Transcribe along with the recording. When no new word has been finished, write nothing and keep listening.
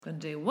Going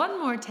to do one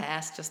more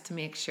test just to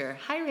make sure.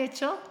 Hi,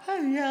 Rachel.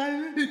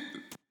 Hello.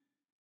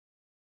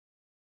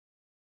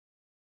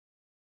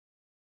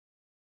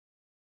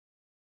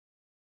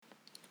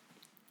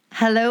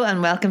 Hello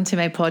and welcome to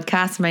my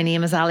podcast. My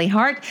name is Ali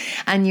Hart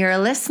and you're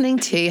listening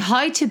to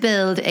How to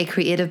Build a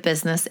Creative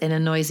Business in a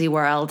Noisy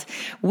World.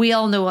 We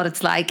all know what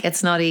it's like.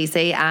 It's not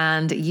easy,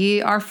 and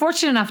you are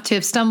fortunate enough to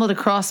have stumbled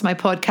across my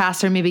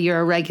podcast, or maybe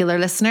you're a regular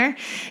listener.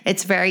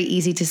 It's very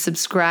easy to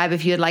subscribe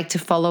if you'd like to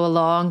follow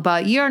along,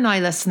 but you're now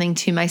listening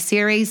to my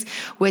series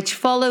which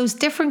follows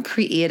different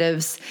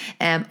creatives,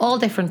 all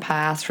different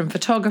paths, from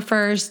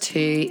photographers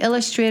to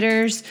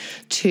illustrators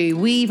to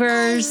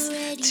weavers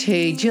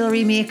to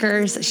jewellery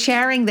makers,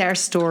 sharing their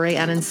story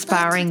and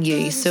inspiring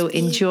you. So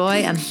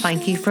enjoy and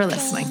thank you for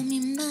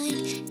listening.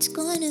 It's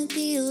gonna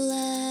be a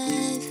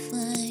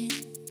lifeline.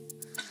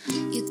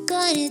 You're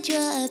gonna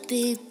draw a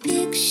big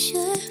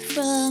picture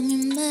from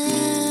your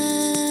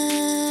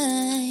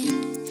mind.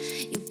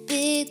 Your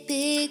big,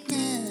 big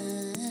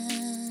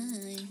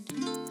mind.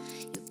 Your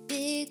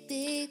big,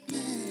 big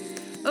mind.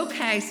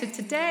 Okay, so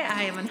today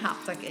I am in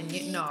Haptic in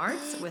Newton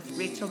Arts with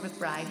Rachel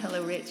McBride.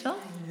 Hello, Rachel.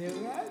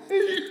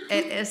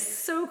 It is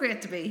so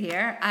great to be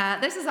here.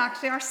 This is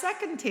actually our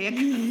second take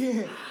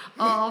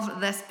of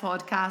this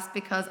podcast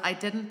because I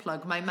didn't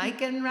plug my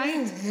mic in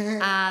right,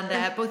 and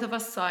both of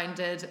us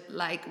sounded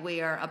like we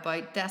are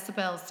about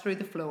decibels through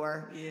the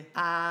floor,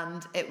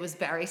 and it was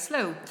very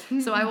slow.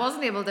 So I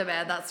wasn't able to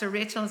embed that. So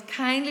Rachel has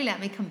kindly let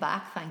me come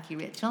back. Thank you,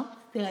 Rachel.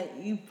 Thank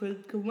you for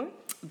coming.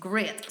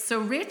 Great. So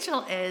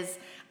Rachel is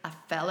a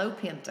fellow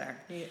painter.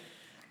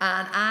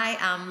 And I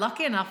am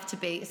lucky enough to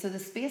be, so the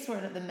space we're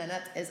in at the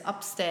minute is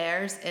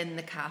upstairs in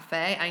the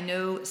cafe. I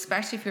know,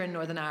 especially if you're in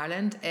Northern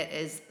Ireland, it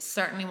is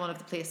certainly one of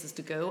the places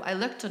to go. I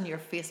looked on your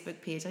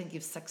Facebook page, I think you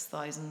have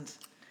 6,000.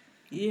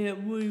 Yeah,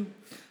 we've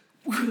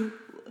been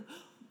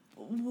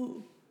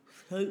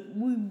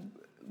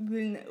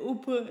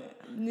open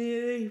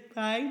nearly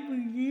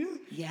 5 years.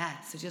 Yeah,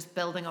 so just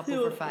building up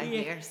over 5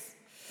 years.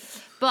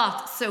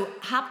 But, so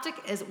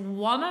Haptic is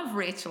one of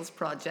Rachel's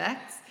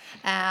projects.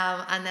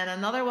 And then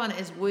another one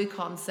is Woo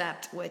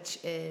Concept, which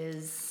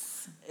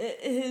is...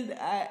 It's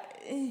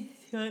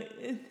an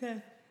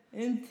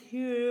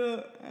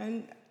interior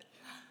and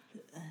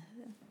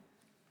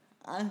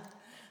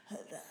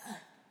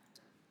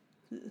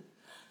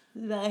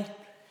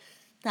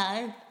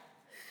lifestyle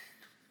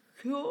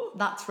show.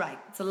 That's right.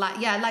 It's a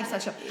lifestyle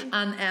show.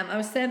 And I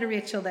was saying to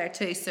Rachel there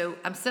too, so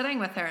I'm sitting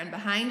with her and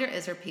behind her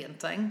is her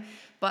painting,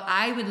 but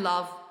I would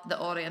love the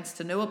audience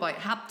to know about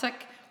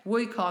Haptic,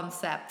 Woo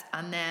Concept,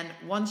 and then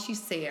once you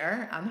see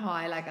her and how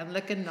I'm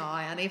looking now,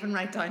 and even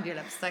right down to your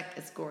lipstick,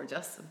 it's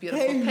gorgeous, a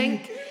beautiful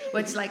pink,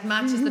 which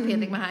matches the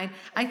painting behind.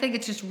 I think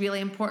it's just really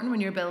important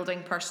when you're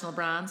building personal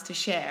brands to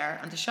share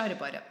and to shout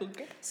about it.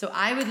 Okay. So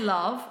I would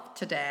love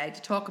today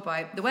to talk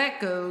about, the way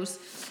it goes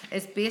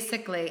is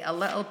basically a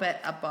little bit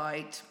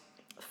about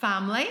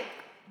family,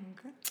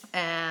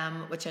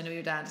 which I know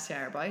your dad is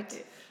here about.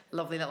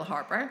 Lovely little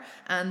Harper.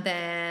 And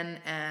then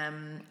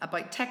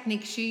about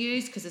techniques you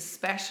use, because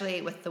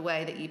especially with the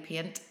way that you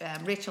paint,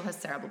 Rachel has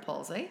cerebral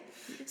palsy,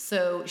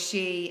 so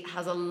she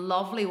has a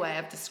lovely way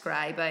of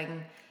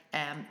describing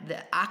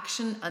the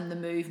action and the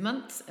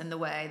movement in the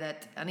way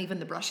that, and even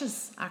the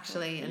brushes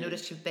actually. I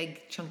noticed you have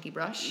big chunky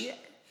brush. Yeah,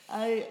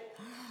 I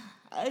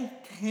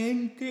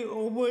tend to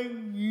always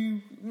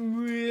use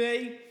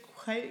really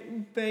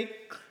quite big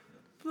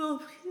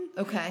brushes.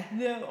 Okay.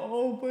 They're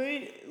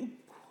always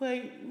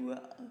quite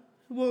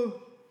well,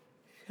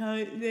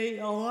 so they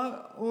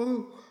are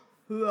all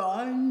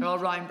round. They're all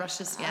round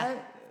brushes, yeah.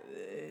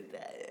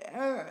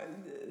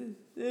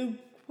 They're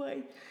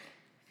quite,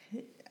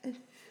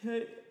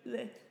 so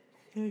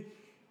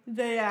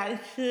they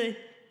actually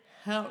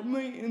help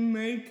me in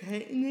my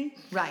technique.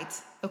 Right,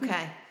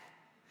 okay.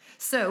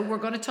 So we're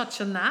going to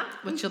touch on that,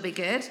 which will be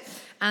good.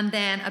 And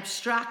then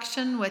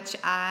abstraction, which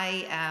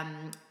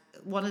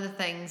one of the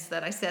things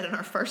that I said in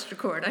our first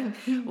recording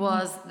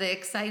was the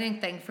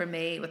exciting thing for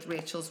me with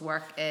Rachel's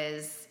work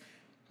is,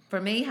 for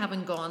me,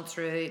 having gone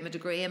through my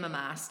degree and my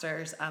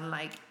master's and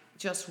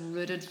just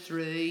rooted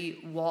through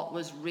what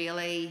was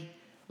really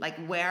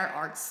where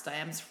art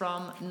stems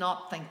from,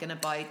 not thinking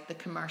about the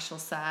commercial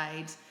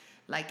side,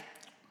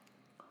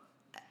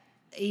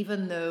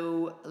 even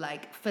though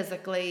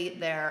physically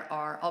there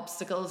are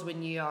obstacles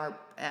when you are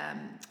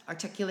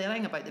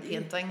articulating about the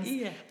paintings.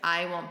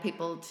 I want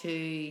people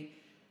to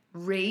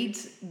read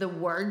the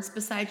words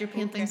beside your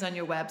paintings on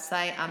your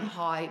website and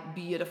how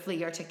beautifully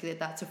you articulate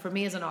that. So for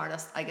me as an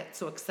artist, I get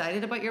so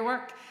excited about your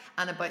work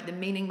and about the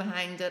meaning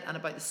behind it and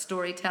about the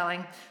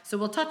storytelling. So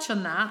we'll touch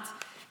on that.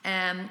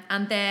 And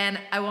then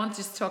I want to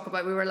just talk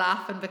about, we were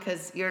laughing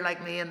because you're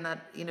like me in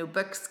that,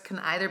 books can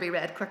either be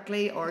read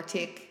quickly or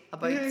take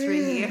about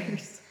 3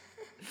 years.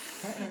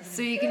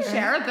 So you can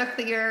share a book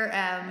that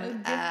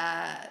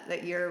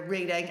you're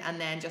reading and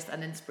then just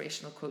an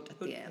inspirational quote at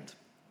the end.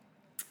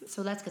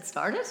 So let's get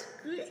started.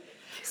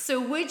 So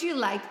would you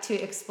like to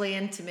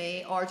explain to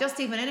me, or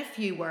just even in a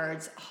few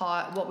words,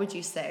 what would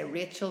you say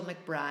Rachel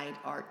McBride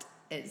art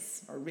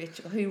is, or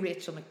who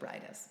Rachel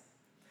McBride is.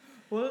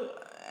 Well,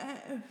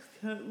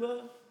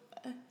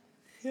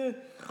 so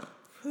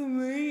for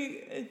me,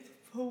 it's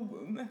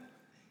probably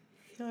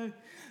so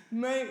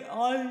my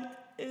art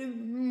is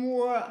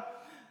more.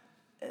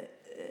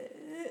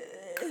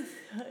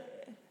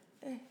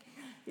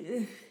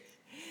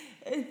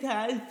 It's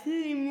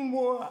actually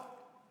more.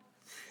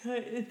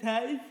 It's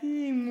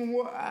actually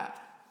more.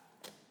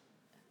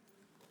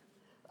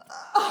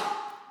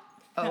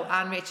 Oh,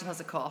 and Rachel has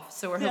a cough,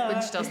 so we're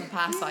hoping she doesn't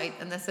pass out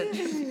in this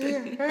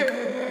interview.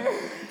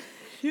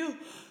 So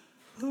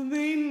for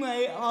me,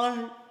 my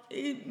art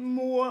is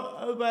more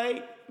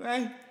about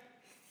my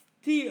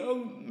state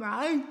of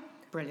mind.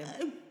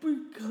 Brilliant.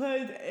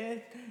 Because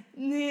it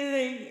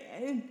nearly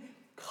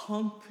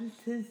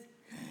encompasses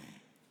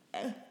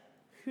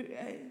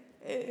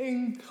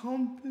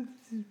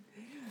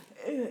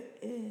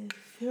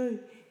so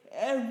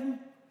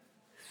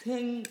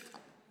everything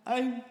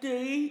I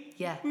do.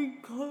 Yeah.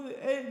 Because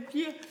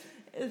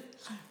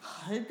it's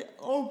had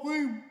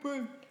always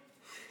been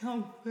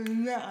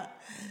something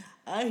that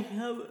I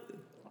have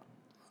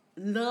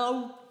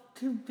loved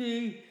to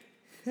do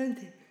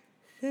since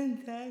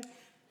I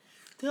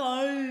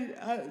started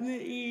at the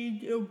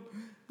age of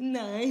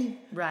 9.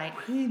 Right.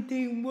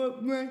 Painting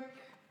with my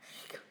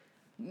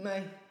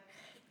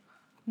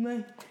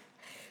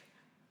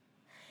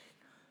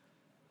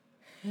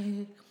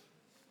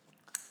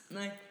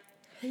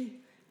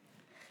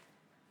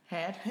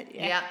Head.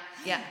 Yeah.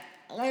 Yeah.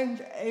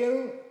 and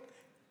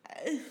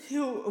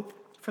so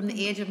From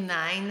the age of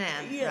 9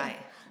 then. yeah. Right.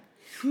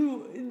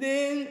 So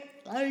then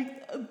I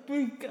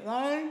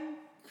began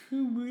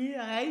to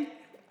realize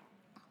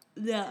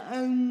that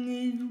I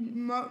need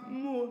much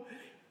more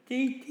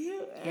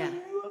detail. Yeah.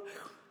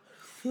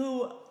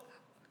 So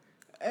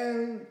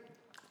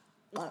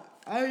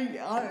I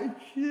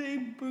actually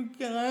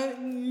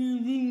began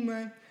using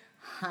my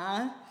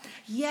hand.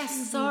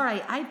 Yes,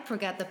 sorry. I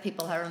forget that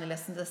people are only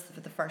listening to this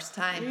for the first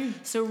time.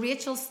 So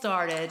Rachel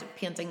started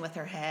painting with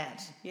her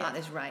head. Yeah. That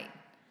is right.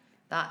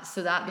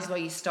 So that was why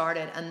you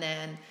started, and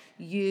then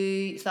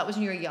so that was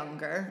when you were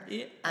younger,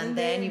 Yeah. and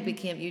then you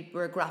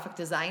were a graphic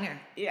designer.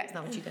 Yeah. Is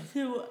that what you did?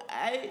 So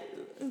I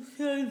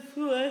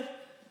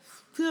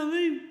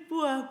studied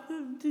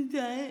graphic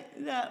design.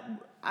 That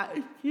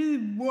actually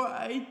what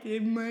I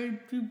did my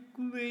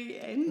degree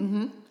in.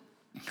 Mm-hmm.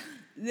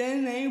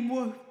 Then I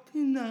worked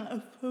in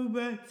that for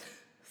about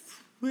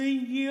 3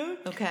 years.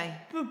 Okay.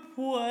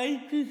 Before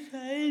I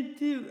decided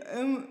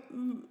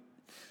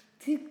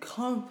to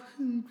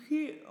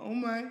concentrate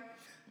on my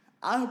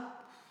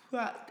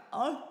abstract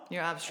art.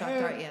 Your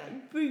abstract art, yeah.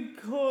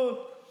 Because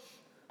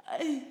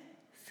I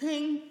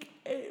think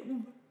it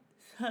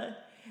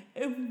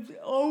was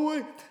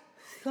always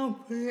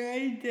something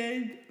I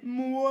did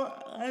more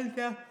as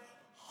a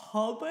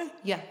hobby,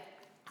 Yeah.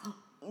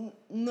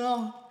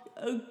 not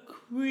a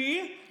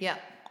career. Yeah.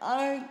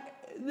 And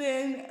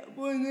then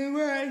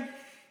whenever I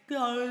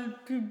started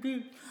to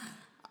do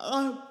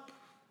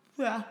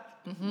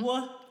abstract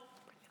work,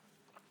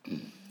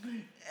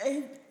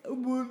 it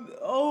was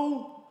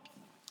all,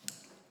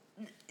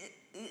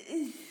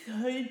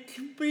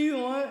 to be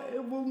honest,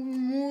 it was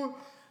more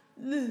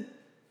the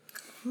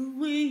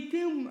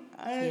freedom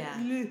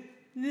and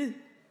the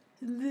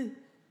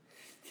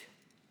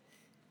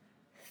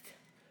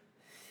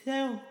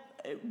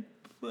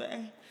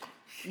self-expression.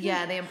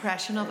 Yeah, the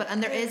impression of it.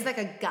 And there is like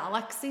a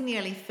galaxy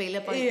nearly feel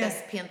about Yeah.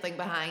 this painting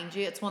behind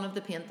you. It's one of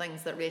the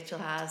paintings that Rachel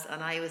has,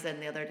 and I was in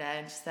the other day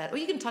and she said, "Oh,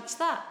 you can touch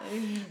that."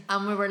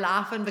 And we were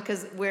laughing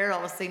because we're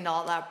obviously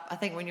not that, I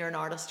think when you're an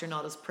artist, you're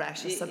not as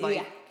precious about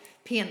Yeah.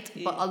 paint,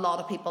 but a lot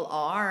of people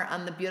are.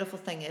 And the beautiful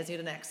thing is you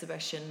had an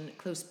exhibition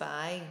close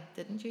by,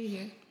 didn't you,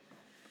 here?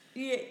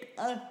 Yeah,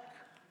 I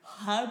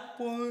had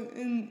one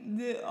in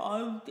the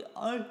art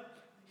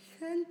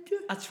center.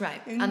 That's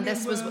right. In And the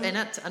this was world. in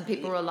it, and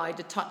people were allowed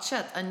to touch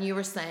it. And you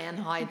were saying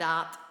how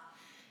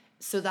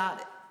so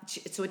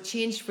it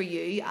changed for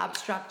you,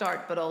 abstract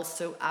art, but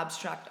also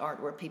abstract art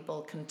where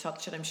people can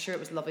touch it. I'm sure it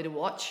was lovely to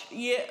watch.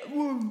 Yeah,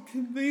 well,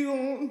 to be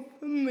honest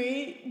for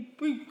me,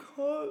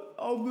 because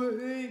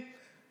obviously,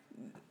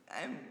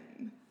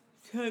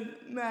 so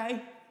my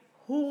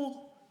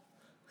whole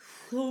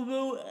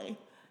solo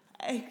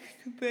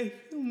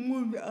exhibition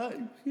was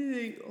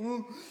actually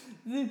on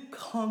the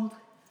concept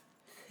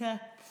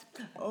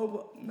of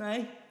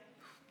my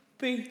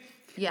space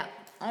Yeah.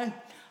 and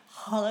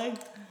how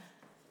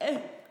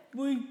if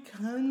we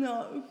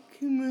cannot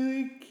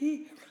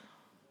communicate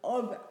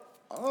on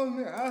a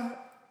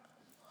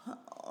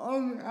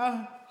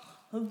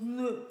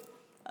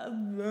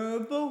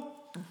verbal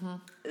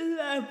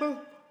level,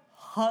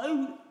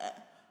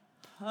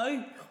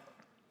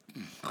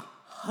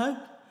 how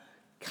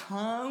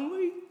can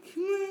we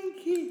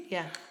communicate?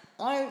 Yeah.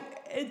 And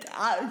it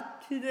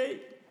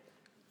actually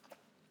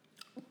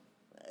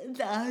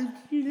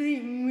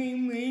made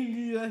me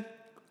just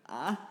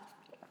ask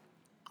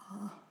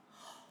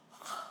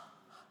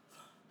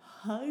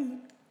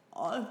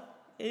how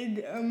is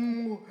a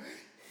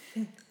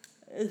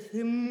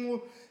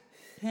more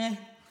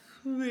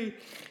sensory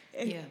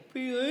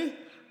experience.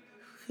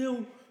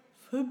 So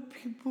for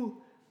people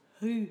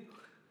who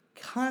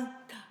can't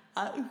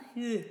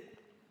actually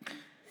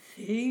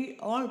see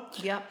or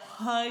Yep.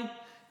 how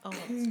Oh,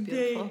 that's can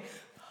beautiful.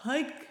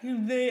 how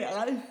can they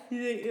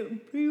actually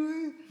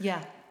experience?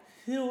 Yeah.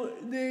 So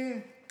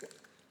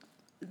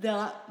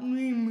that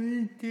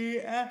means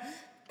they are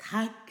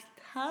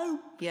tactile.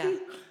 Yeah.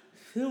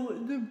 So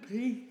the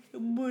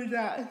patient would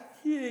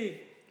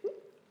actually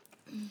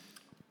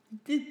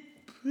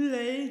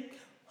display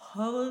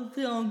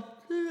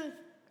horizontally.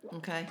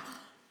 Okay.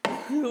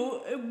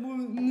 So it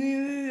was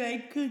nearly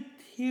like a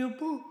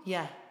table.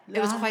 Yeah. It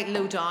was quite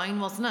low down,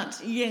 wasn't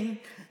it? Yeah.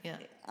 Yeah.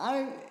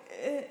 And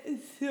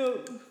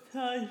so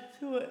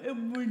it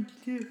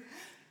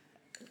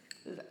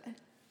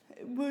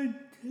would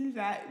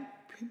let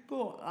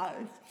people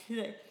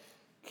actually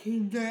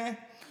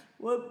connect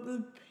with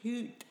the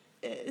patient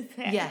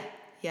itself. Yeah.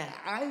 Yeah.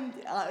 And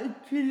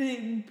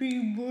actually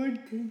be able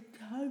to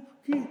talk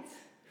to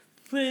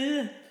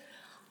feel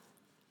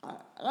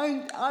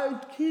and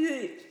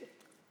actually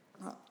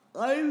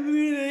I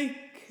really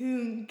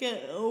couldn't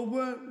get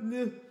over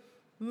the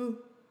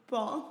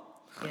response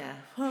Yeah.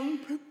 from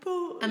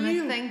people. And I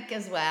think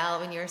as well,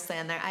 when you're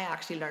saying there, I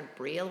actually learned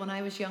Braille when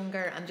I was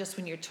younger, and just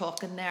when you're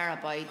talking there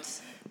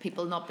about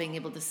people not being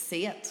able to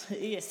see it,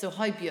 Yeah. so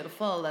how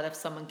beautiful that if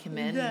someone came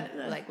in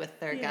like with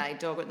their Yeah. guide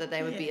dog, that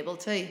they would be able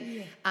to.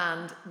 Yeah.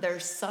 And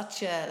there's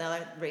such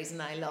another reason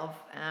I love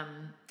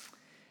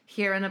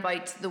hearing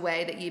about the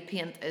way that you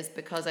paint is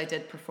because I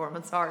did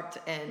performance art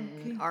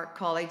in art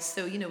college,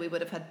 so you know we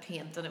would have had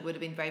paint and it would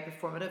have been very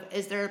performative.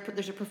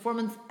 There's a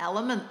performance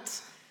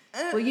element?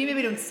 Well, you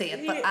maybe don't see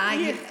it, but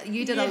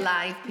you did a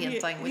live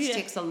painting, which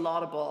takes a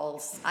lot of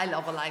balls. I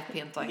love a live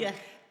painting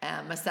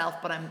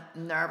myself, but I'm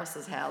nervous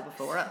as hell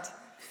before it.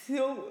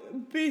 So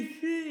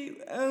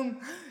basically, I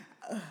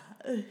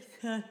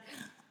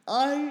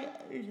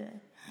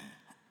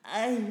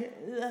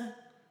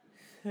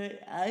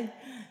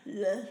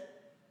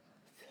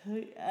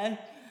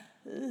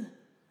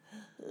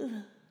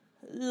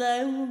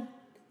lived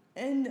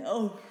in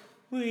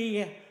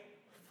Australia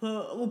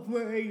for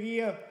over a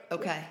year.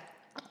 Okay.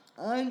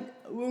 And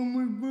when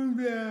we were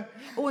there,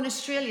 Oh, in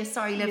Australia,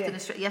 sorry, you lived in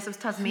Australia. Yes, it was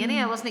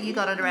Tasmania, wasn't it? You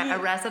got a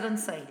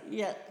residency.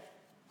 yeah.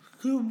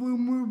 So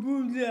when we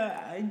were there,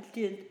 I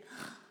did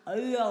a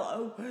lot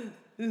of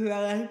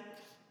live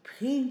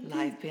painting.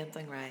 Live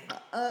painting, right.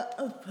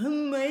 For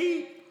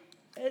me,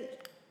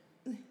 it's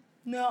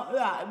not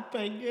that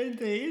big a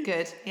deal.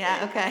 Good,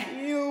 yeah, okay.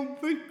 You know,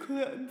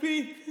 because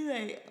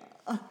basically,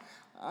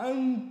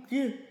 I'm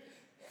just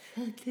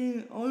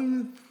sitting on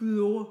the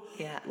floor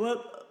with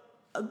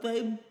a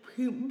big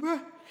paper.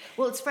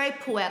 Well, it's very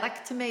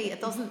poetic to me. It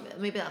doesn't,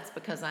 maybe that's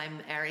because I'm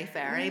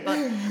airy-fairy, but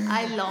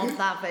I love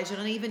that vision.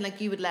 And even like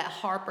you would let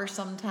Harper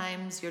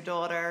sometimes, your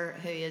daughter,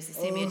 who is the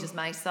same age as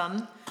my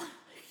son.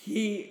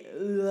 She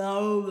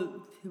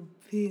loved to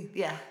paint.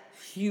 Yeah.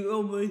 She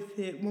always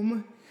said,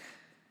 Mama,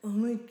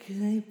 can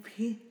I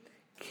paint?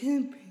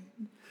 Can I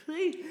paint,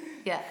 please?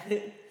 Yeah.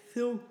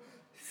 So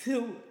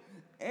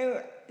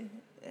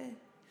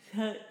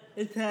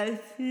it's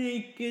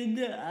actually good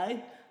that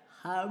I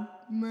have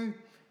my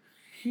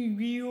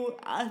studio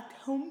at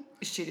home.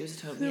 Studios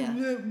at home, so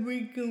that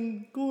we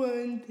can go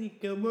and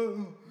take a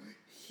photo.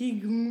 She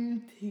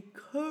can take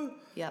her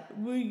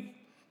with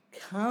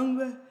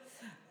camera,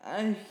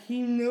 and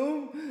she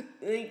knows,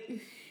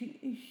 like,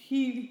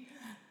 she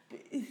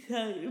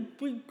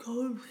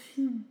because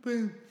she's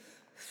been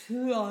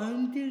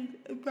surrounded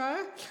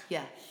by.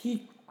 Yeah.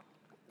 She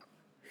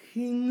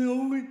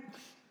knows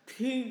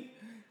to.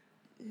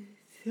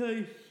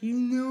 So she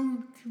knows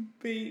to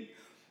be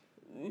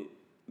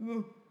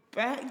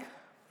back.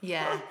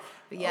 Yeah.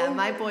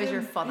 My boys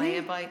are funny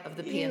about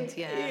the paint.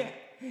 Yeah.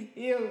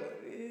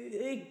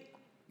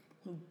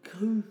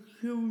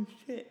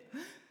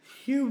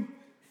 She'll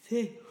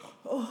say,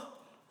 oh,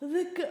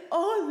 look at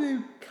all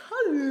the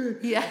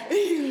colours. Yeah,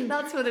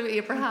 that's what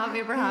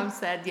Abraham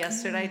said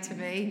yesterday to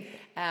me.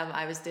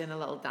 I was doing a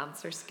little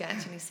dancer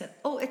sketch and he said,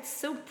 oh, it's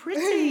so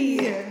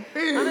pretty. And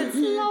it's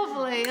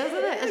lovely,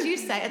 isn't it? As you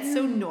say, it's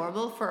so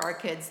normal for our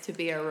kids to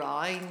be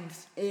around.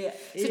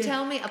 So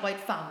tell me about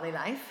family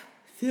life.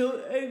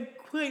 So it's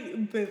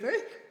quite busy.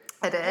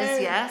 It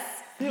is, yes.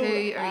 So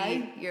who are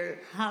you? You're...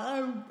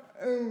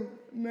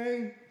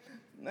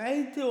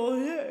 my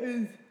daughter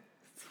is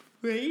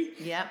 3.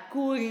 Yep.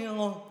 Going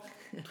on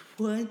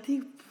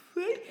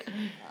 23.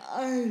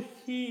 And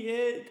she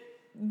is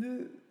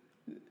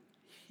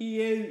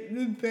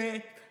the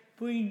best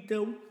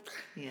freedom.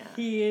 Yeah.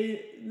 She is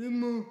the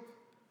most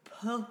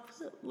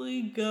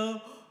perfectly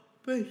girl,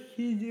 but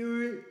she's a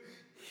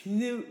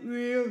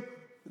real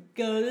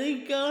girly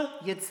girl.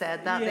 You'd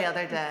said that the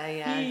other day,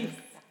 yeah.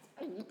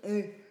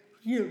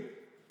 She's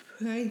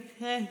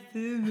princess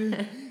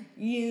and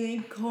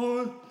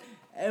unicorn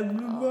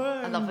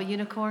everywhere. I love a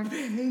unicorn.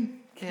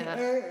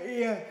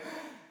 Yeah.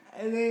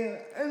 And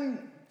then,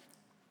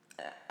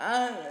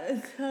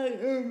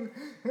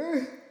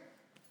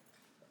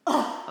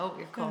 oh,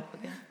 you're cough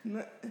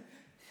again.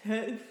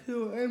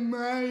 So I'm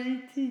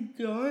married to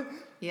John.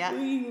 Yeah.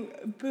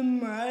 We've been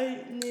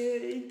married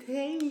nearly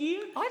 10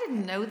 years. Oh, I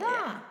didn't know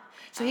that.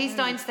 So he's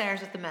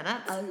downstairs at the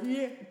minute.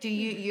 Yeah. Do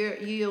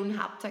you own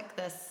Haptic,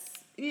 this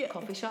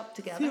coffee shop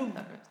together?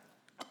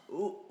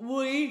 So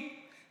we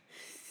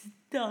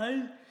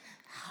started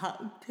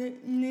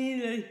Haptic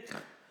nearly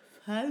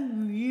 5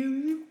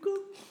 years ago.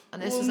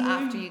 And this was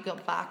after you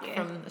got back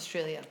from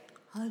Australia.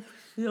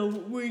 So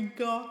we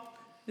got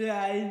the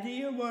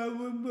idea why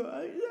we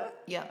bought that.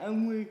 Yeah.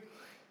 And we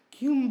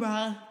came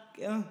back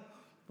and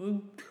we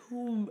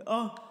told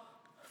our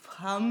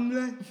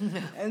family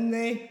and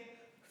they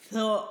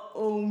thought,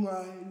 oh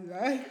my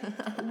life,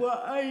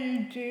 what are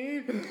you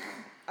doing?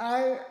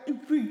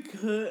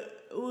 Because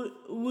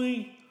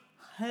we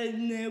had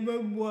never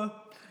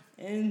worked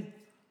in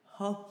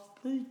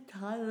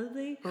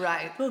hospitality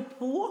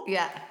before.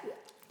 Yeah.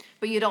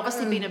 But you'd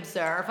obviously been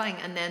observing,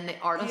 and then the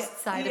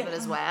artist side of it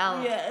as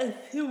well. Yeah,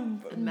 so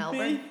in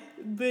Melbourne.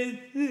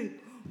 Basically,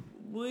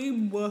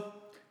 we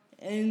worked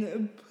in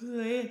a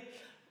place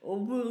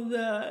over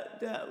there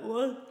that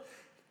was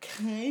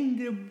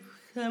kind of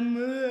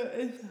similar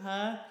as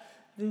how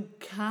the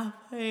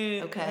cafe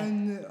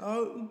and the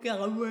art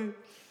gallery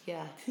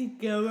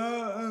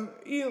together.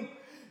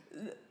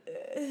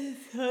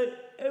 So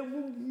it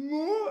was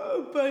more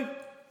about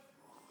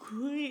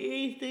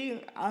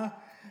creating an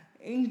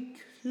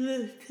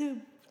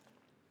inclusive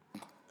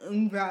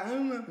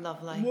environment.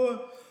 Lovely. Where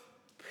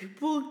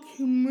people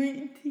can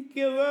meet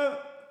together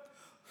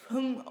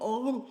from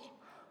all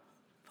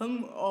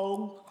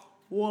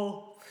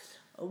walks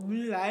of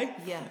life.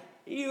 Yeah.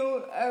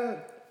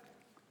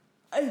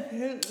 I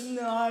think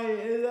now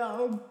a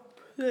lot of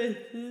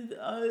places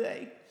are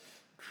like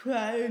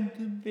trying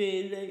to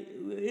be like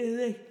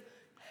really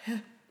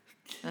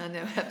I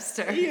know,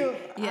 hipster. To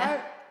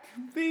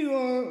be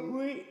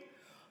honest,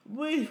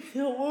 we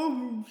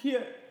so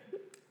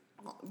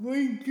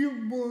we just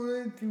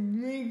wanted to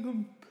make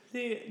a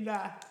place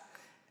that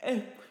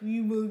if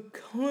you were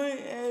coming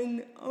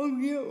in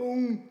on your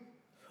own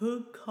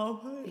for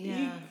coffee,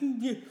 you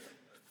can just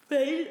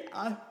stay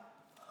at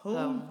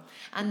home.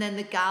 And then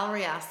the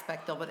gallery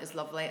aspect of it is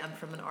lovely, and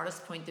from an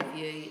artist point of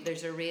view,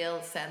 there's a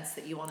real sense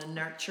that you want to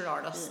nurture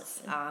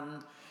artists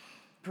and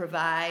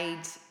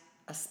provide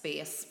a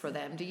space for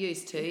them to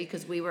use too,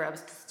 because I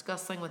was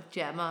discussing with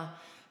Gemma,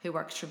 who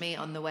works for me,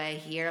 on the way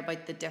here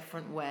about the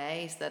different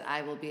ways that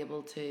I will be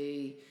able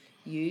to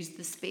use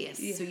the space.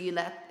 So you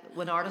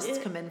when artists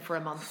come in for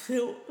a month.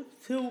 So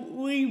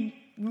we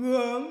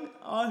run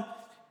our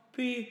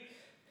space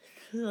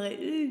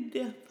slightly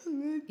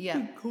different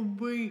because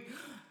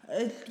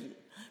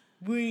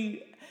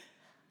we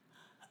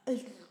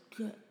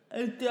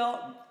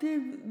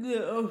adopted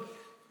the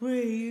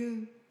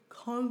Australian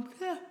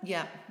concept.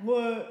 Yeah.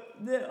 Where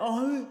the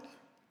artist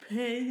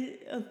pays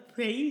a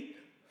fee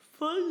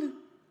for the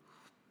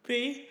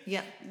space.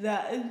 Yeah.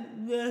 That is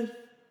the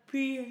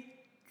space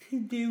to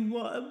do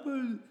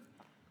whatever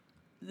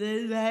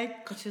they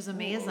like. Which is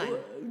amazing.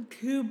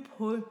 To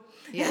put.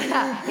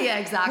 Yeah,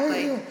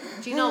 exactly.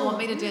 Do you not want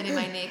me to do any of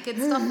my naked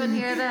stuff in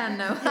here then?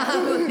 No.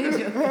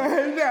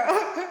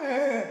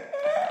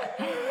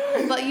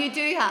 But you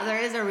do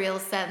there is a real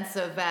sense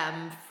of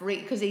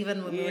free, because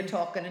even when we were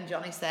talking and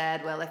Johnny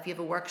said, well, if you have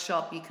a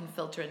workshop, you can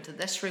filter into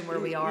this room where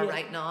we are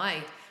right now,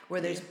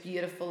 where there's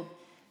beautiful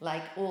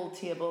like old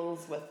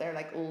tables with their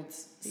like old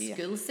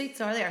school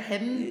seats, are they, or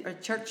hymn or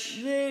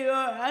church? They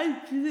are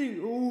actually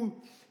old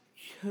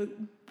church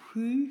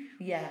priests.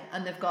 Yeah,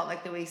 and they've got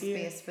like the wee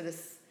space for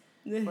this,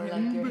 for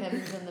like your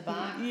hymns in the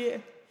back. Yeah.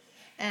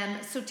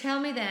 So tell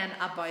me then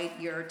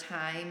about your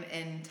time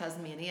in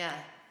Tasmania.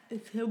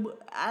 So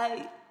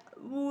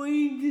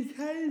we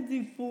decided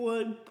to go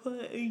out for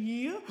a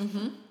year,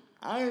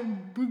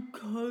 and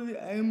because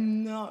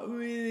I'm not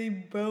really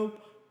built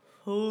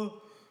for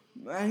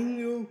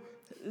manual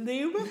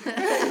labor,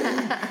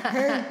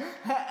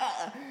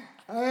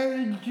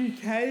 I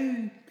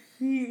decided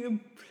to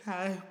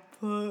apply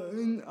for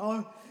an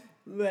art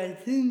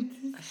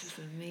residency. This is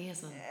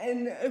amazing.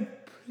 In a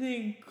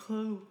place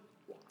called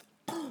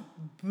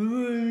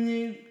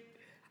Burnie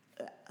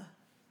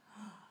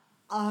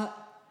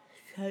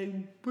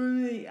Island.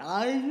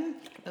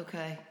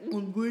 Okay.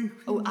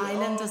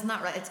 Island, isn't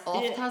that right? It's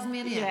off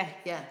Tasmania?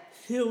 Yeah.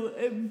 So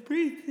it's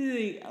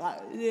basically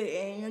at the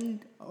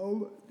end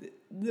of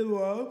the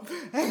world.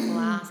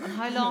 Class. And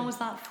how long was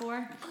that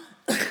for?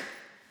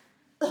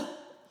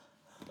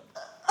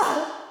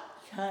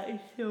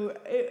 So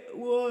it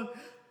was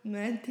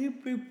meant to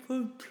be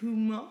for 2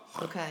 months.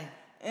 Okay.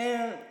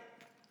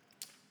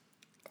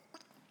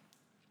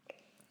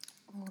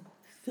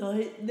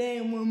 So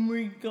then when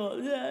we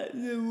got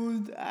there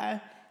was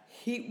a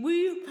heat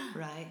wave.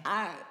 Right.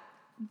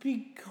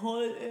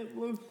 Because it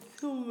was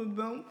so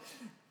remote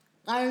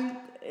and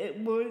it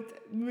was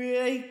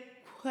really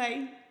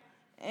quite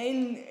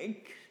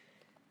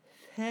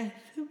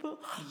inaccessible.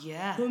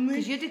 Yeah.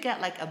 Because you had to get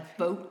like a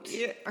boat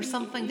or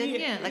something, didn't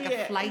you? Like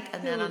a flight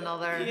and then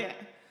another. Yeah.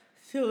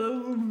 So it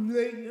was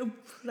like a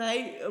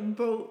flight, a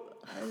boat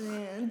and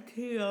then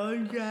to our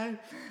drive.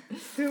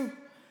 So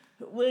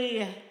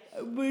we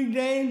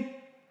then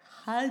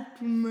had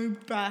to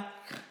move back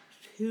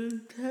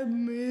to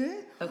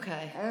Tamina.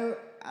 Okay.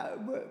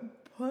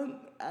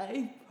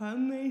 I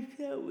promised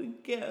that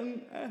we'd get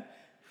a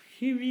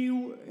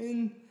studio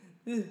in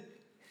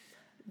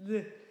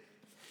the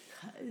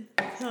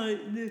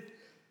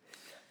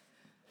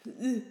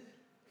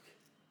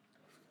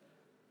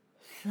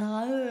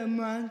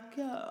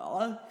Salamanca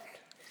Arts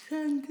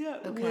Center,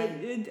 Okay.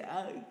 which is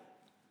a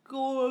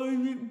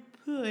golden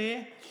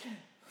place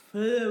for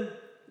the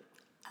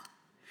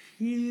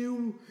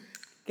studio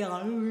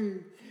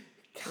gallery.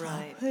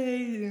 Right.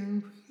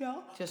 And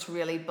stuff. Just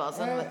really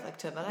buzzing with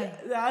activity.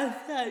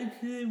 That's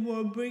actually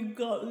what we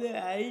got the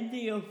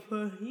idea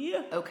for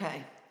here.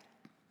 Okay.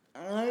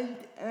 And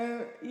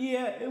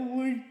yeah, it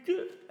was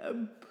just a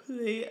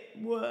place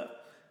where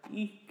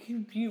you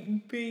could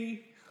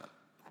be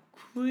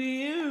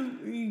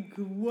creative, you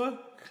could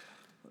work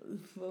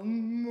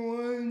from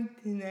morning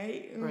to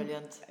night.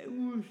 Brilliant. It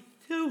was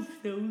so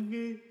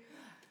good.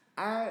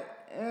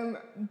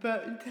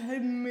 But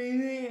 10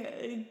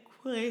 minutes is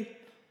quite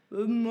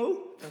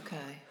remote.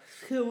 Okay.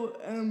 So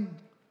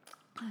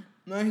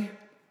my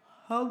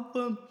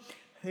husband,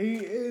 he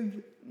is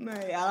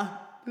my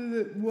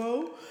absolute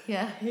woe.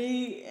 Yeah.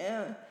 He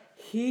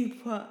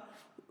thought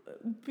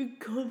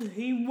because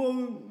he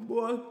wasn't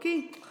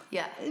working.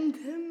 Yeah. And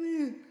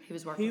then He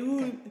was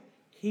working.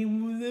 he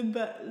was a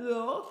bit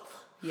lost.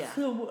 Yeah.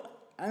 So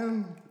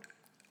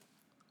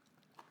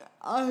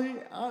I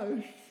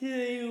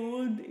actually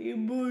was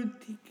able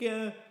to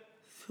get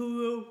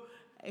through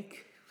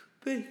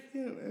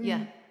exhibition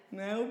in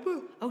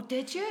Melbourne. Oh,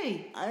 did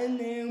you? And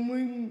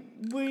then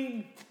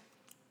we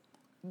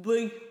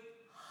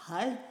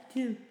had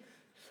to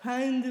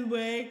find a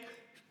way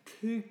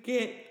to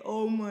get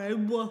all my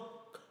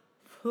work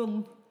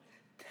from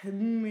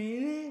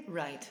Tasmania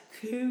Right.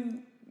 to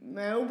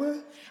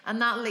Melbourne.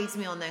 And that leads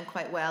me on then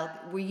quite well.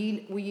 Were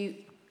you?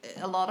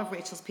 A lot of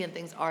Rachel's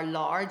paintings are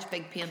large,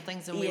 big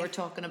paintings, and we were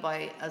talking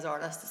about as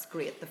artists, it's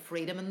great the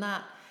freedom in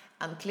that.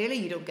 And clearly,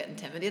 you don't get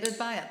intimidated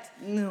by it.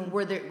 No.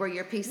 Were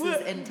your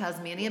pieces in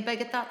Tasmania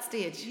big at that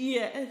stage?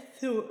 Yeah,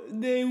 so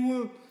they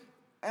were.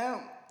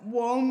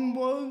 One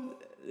was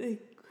like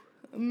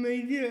a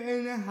metre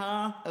and a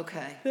half.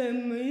 Okay.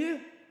 Metre.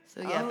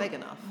 So yeah, big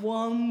enough.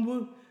 One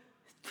was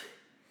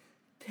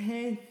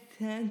 10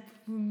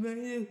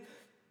 centimetres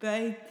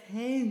by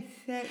 10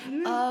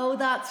 centimetres. Oh,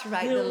 that's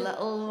right, the So,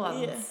 little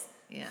ones.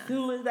 Yeah.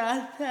 So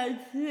that's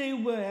actually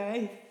where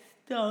I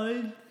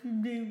started to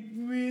do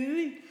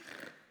really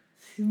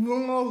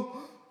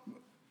small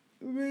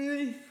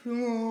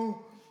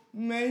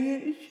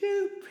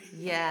miniature pieces.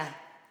 Yeah.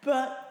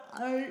 But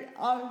I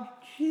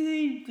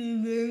actually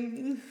do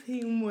them the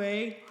same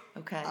way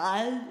Okay.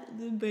 as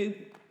the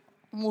big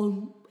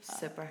one.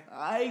 Super.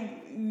 I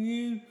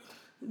use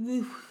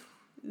the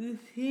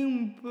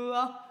same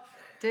brush.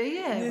 Do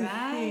you?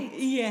 Right.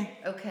 Yeah.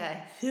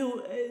 Okay.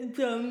 So it's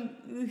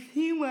the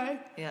same way,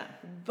 Yeah.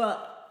 but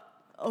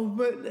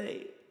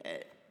obviously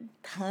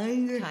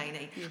tiny.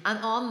 Tiny. And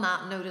on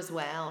that note as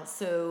well,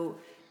 so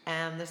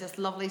there's this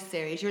lovely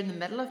series. You're in the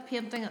middle of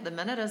painting at the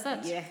minute, is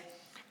it? Yeah.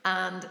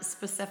 And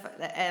specific,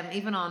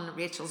 even on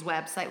Rachel's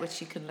website, which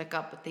you can look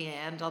up at the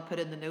end, I'll put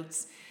in the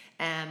notes.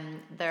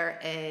 There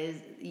is,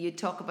 you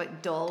talk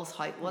about Doll's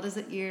House. What is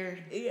it? Yeah.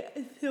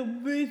 So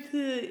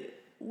basically,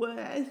 when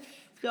I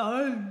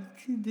started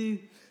to do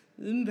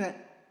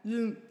the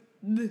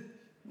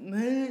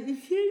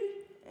miniature,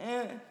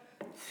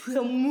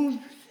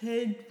 someone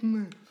said to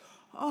me,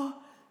 "Oh,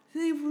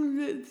 they would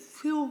look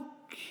so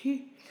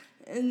cute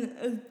in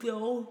a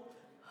doll's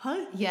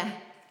house." Yeah.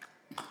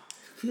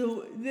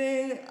 So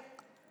then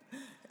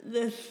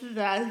this is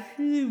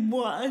actually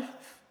what I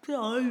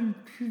started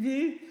to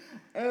do,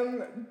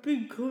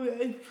 because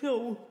I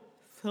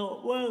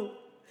thought, well,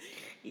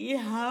 you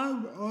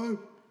have art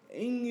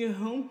in your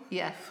home,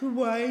 Yeah. so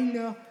why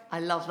not? I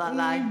love that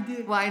line.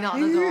 Why not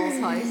in a doll's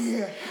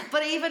house?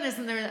 But even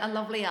isn't there a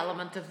lovely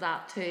element of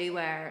that too,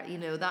 where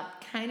that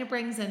kind of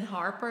brings in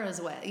Harper as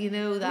well.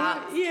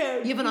 That Yeah.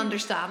 you have an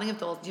understanding of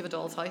dolls. Do you have a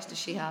doll's house? Does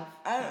she have?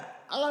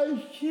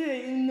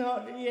 Actually,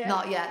 not yet.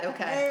 Not yet.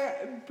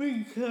 Okay.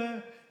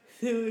 Because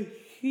so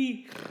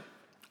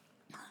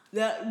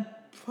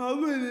that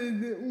probably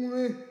the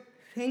only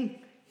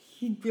thing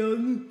she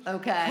does.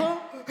 Okay.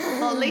 Well,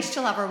 at least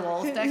she'll have her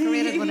walls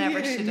decorated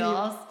whenever she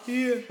does.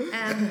 Yeah.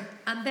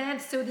 And then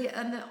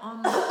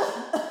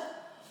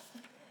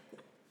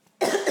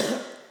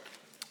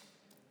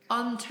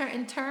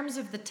in terms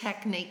of the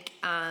technique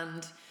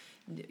and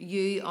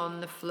you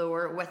on the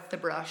floor with the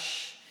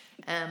brush,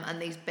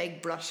 and these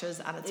big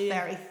brushes, and it's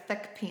very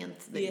thick paint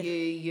that you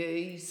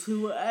use.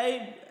 So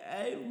I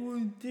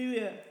would do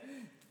it.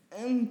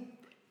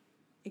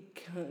 I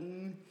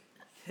can't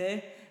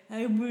say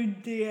I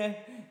would do it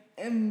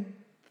in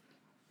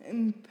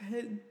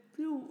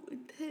pencil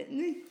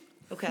technique.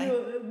 Okay. So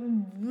it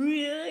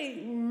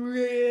really,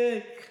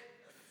 really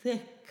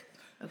thick.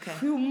 Okay.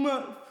 So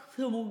much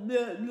so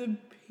that the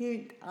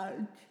paint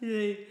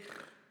actually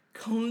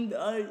come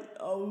out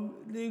of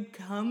the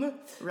camera.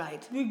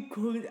 Right.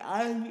 Because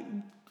I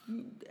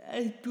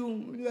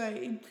don't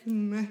like to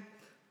mix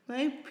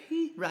my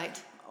pea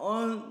Right.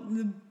 on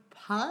the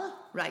pad.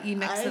 Right. You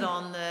mix it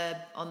on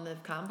the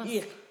canvas?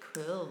 Yeah.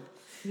 Cool.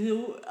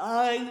 So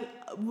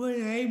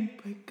when I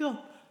pick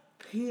up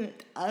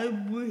paint, I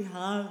would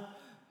have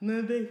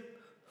maybe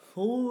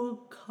 4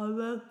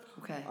 colours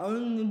Okay.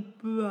 on the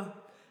brush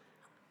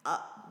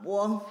at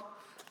once.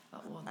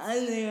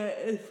 And then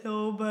it's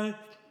all about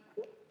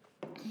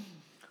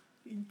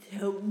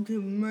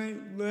tilting my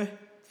wrist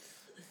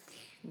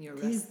Your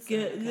to wrists.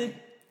 get Okay.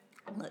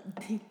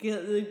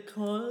 the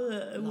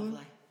colour.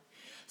 Lovely.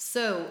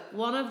 So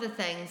one of the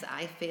things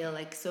I feel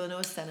like, so I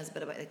know Sin is a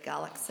bit about the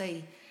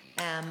galaxy.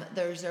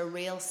 There's a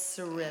real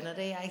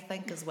serenity, I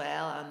think, as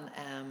well,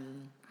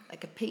 and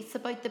like a peace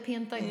about the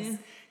paintings. Yeah.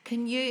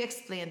 Can you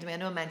explain to me? I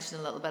know I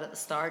mentioned a little bit at the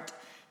start,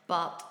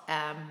 but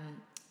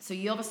so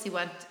you obviously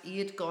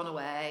you'd gone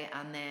away,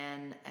 and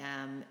then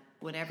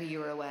whenever you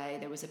were away,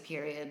 there was a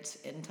period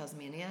in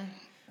Tasmania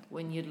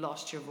when you'd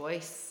lost your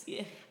voice.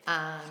 Yeah.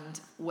 And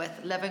with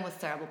living with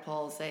cerebral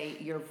palsy,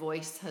 your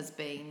voice has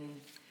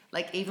been,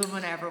 like, even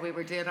whenever we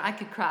were doing, I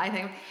could cry, I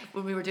think,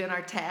 when we were doing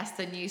our test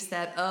and you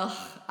said, "Ugh,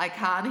 I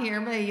can't hear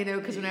me," you know,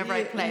 because whenever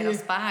I played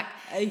us back.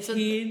 I hate it.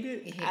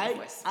 You hate your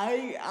voice.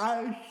 I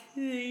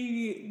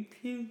actually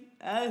get to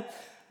as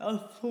a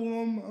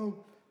form of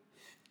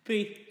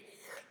speech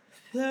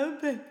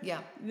therapy.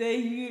 Yeah. They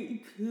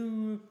used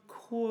to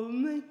record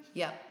me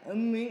Yeah.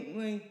 and make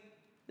me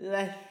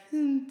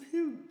listen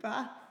to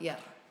back. Yeah.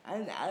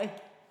 And I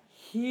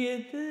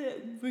hated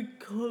it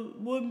because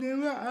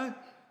whenever I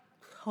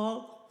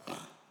talk,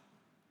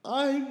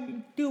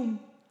 I don't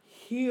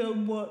hear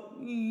what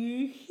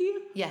you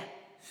hear. Yeah.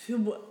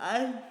 So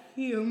I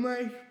hear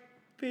my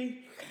speech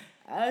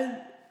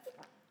as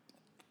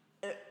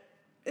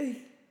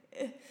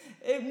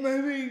it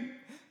may be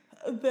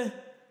a bit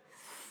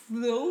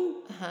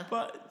slow,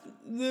 but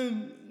they're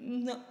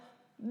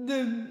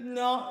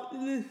not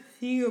the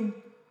same.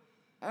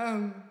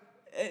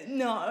 It's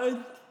not as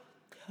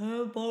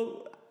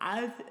terrible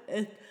as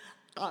it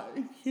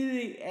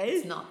actually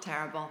is. It's not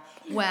terrible.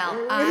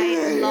 Well,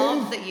 I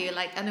love that you,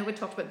 like, I know we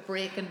talked about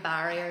breaking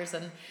barriers,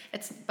 and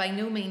it's by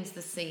no means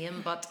the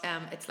same, but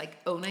it's like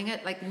owning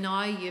it. Like,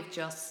 now you've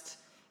just,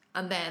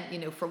 and then, you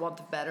know, for want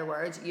of better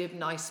words, you've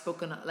now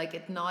spoken, like,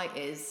 it now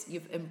is,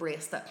 you've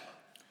embraced it.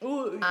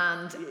 Oh,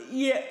 And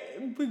yeah,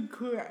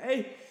 because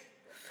I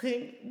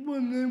think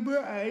whenever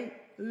I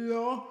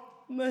lost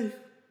my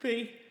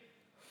speech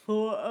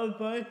for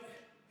about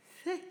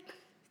 6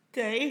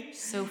 days,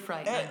 so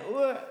frightening. it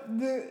was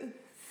the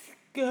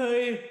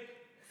scary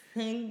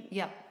thing.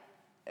 Yeah.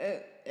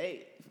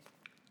 It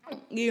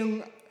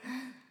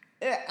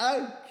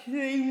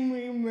actually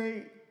made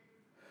me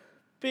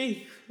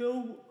be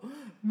so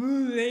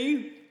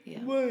relieved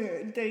when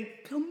it did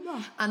come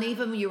back. And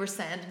even you were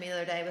saying to me the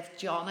other day with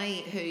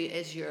Johnny, who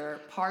is your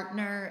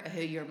partner,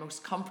 who you're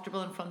most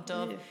comfortable in front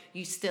of,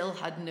 you still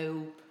had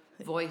no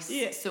voice.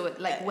 Yeah. So it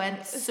like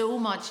went so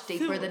much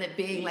deeper than it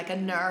being like a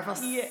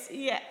nervous.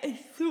 Yeah.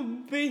 So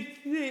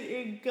basically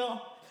it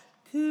got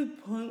to the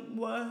point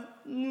where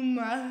no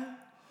matter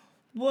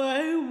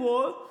where I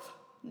was,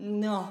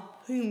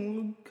 nothing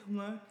would come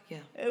out.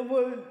 Yeah. It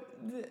was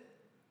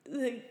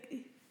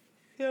like,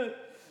 so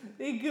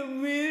it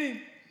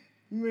really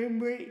made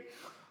me,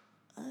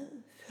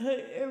 so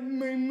it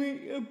made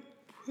me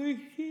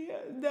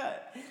appreciate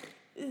that.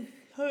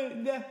 So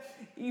that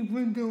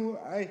even though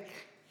I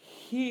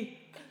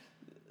hate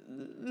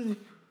the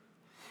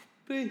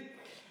space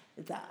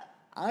that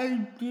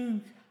I do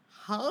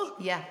have,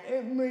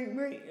 it made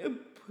me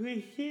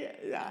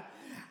appreciate that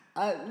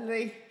at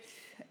least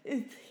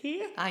it's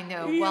here. I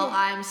know. Well,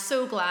 I'm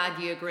so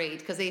glad you agreed,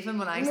 because even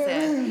when I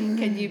said,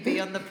 "Can you be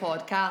on the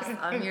podcast?"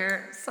 and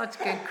you're such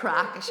good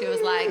crack, she was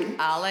like,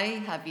 "Ali,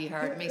 have you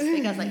heard me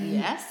speak?" I was like,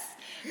 "Yes."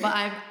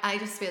 But I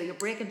just feel you're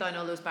breaking down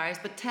all those barriers.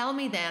 But tell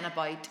me then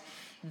about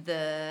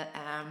the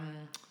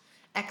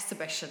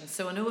exhibition.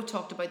 So I know we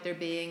talked about there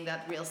being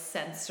that real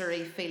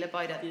sensory feel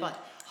about it, but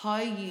how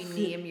you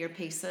name your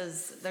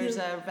pieces, there's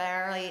a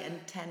very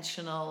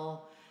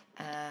intentional,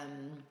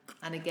 and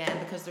again,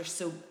 because they're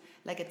so,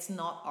 like, it's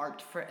not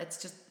art for, it's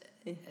just,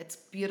 it's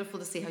beautiful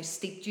to see how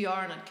steeped you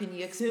are in it. Can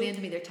you explain to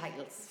me their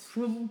titles?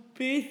 So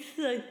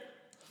basically,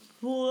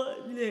 for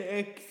the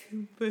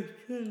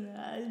exhibition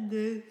I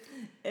did,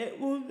 it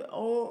was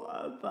all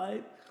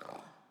about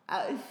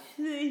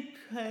actually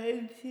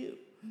trying to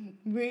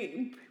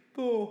make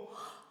people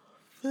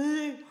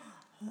think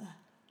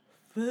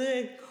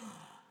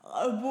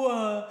of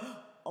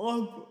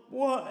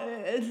what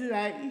it is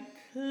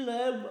like to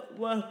live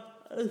with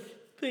a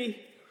speech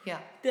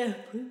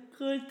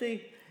difficulty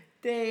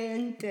day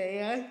in,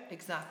 day out.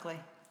 Exactly.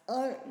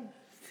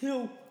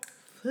 So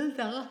for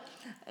that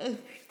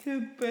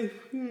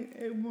exhibition,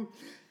 it was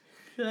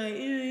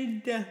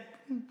slightly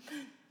different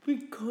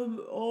because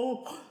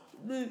all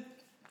the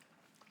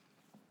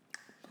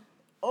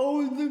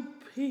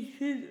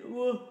pieces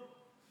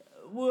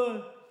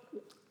were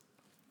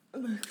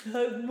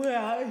because we're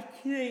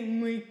actually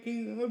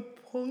making a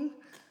point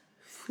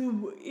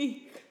to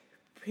each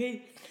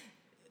piece.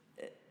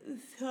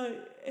 So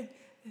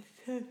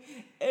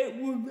it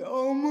was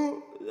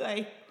almost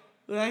like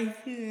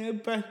writing a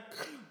book.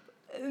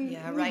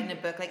 Yeah, writing a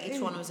book, like each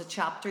one was a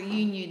chapter.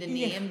 You knew the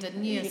name,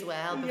 didn't you, as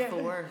well,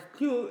 before?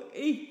 So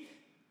each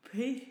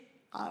piece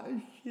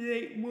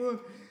actually was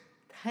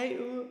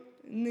titled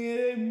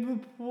nearly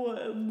before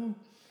it was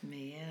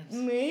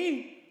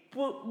made,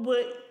 but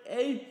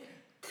it's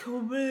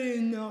totally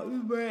not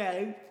the way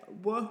I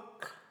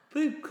work,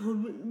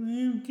 because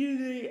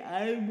usually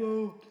I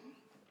will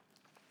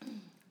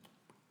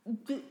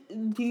do a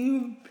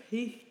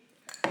piece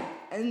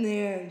and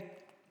then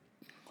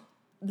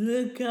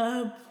look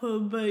up for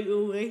about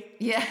a week.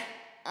 Yeah.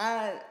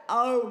 And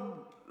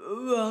I'll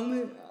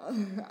run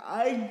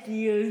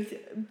ideas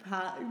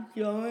past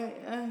John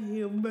and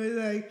he'll be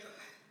like,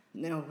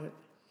 no,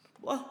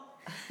 what?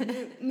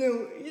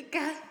 No, you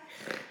can't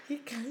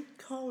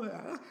call it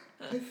out.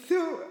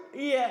 So,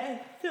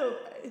 yeah, so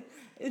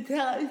it's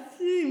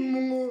actually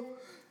more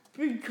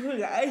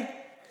because I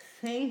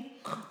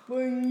think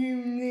when you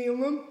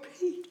name a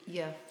piece,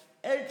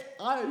 it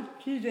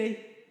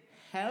actually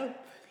helps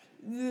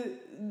the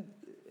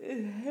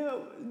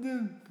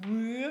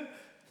viewer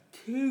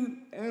to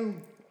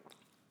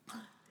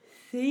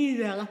see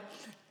that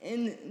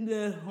in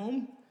the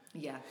home.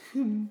 Yeah.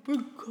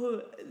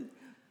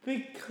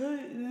 Because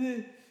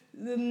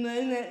the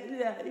minute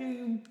that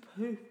you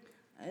put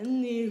a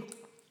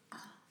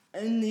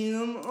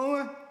name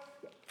on,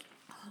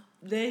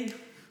 they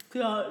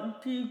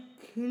start to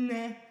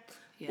connect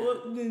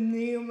with the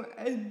name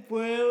as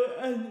well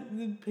as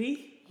the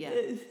piece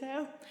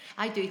itself.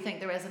 I do think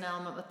there is an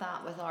element with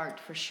that, with art,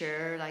 for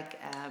sure. Like,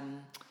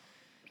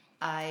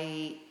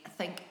 I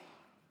think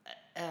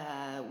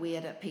we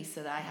had a piece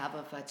that I have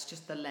of it's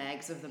just the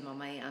legs of the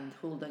mummy and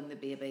holding the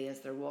baby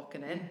as they're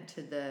walking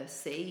into the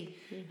sea.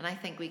 And I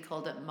think we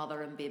called it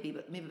Mother and Baby,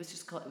 but maybe it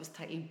was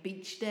titled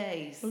Beach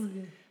Days.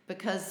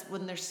 Because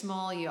when they're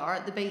small, you are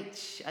at the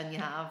beach and you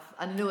have,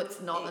 I know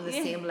it's not on the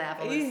same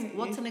level as,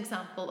 what's an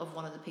example of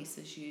one of the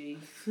pieces you...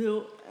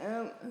 So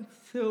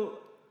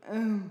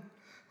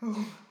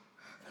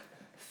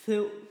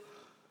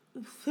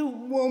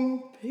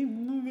one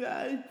people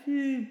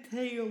actually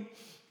tell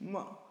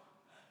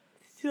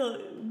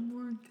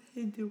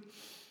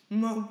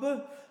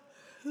Motherhood.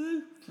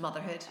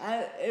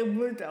 And it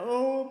was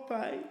all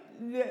about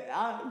the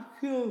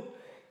actual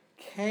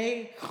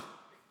cake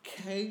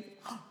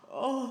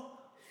of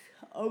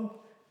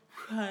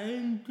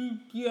trying to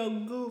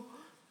juggle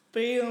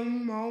being a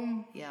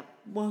mom,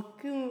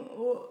 working,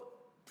 or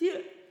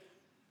just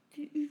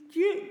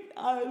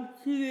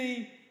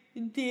actually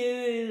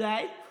daily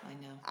life. I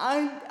know.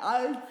 And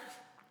I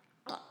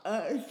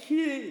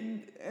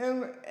actually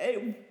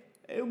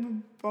it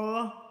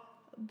was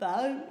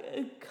about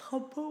a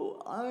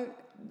couple and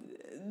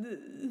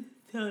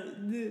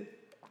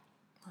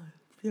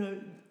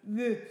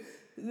the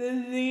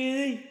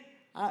lady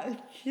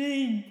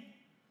actually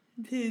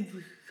did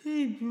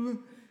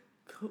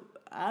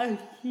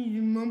actually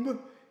remember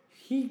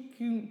she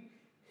could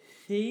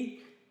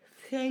see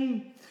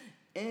things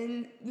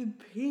in the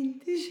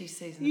painting. She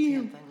sees in the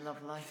painting,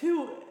 lovely.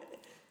 So,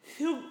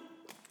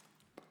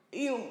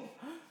 you know,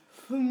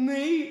 for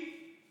me,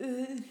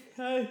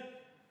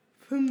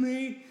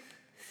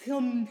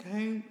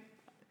 sometimes,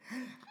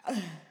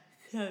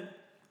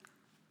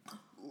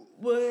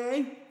 when I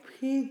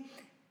paint,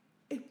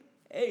 it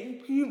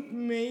keeps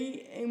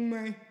me in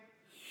my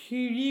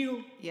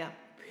studio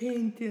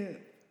painting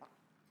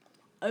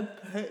a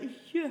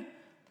picture,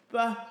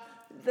 but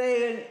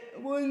then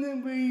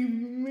when we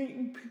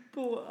meet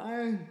people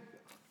and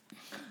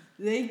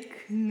they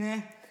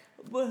connect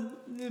with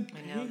the piece.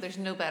 I know, there's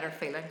no better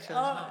feeling, so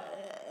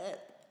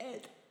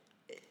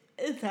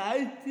it's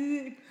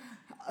actually,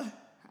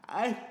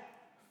 I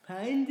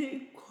find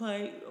it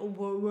quite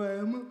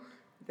overwhelming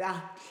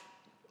that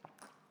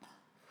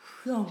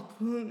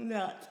something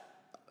that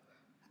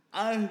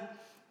I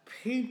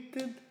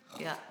painted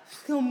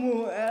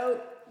somewhere else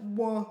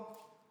want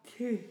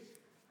to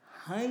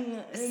hang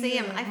it in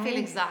same, their I feel home.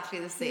 exactly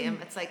the same.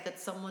 It's like that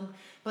someone,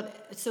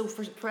 but so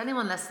for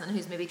anyone listening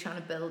who's maybe trying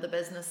to build a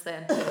business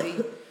then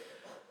too,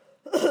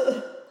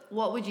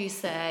 what would you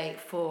say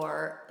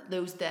for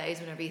those days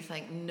whenever you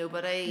think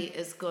nobody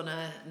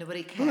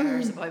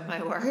cares about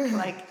my work?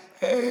 Like,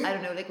 I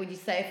don't know, like would you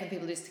say for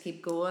people just to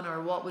keep going,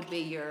 or what would be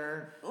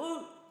your...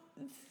 Well,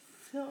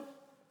 so,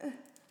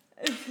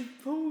 I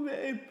suppose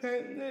I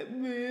think that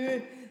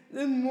really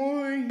the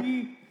more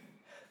you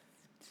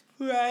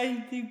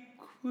try to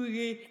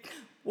create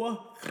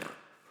work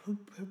for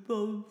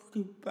people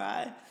to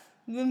buy,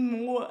 the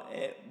more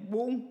it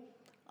won't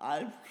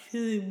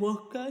actually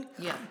work out.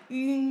 Yeah.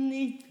 You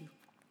need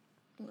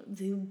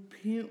to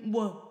paint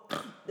work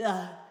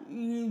that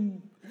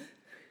you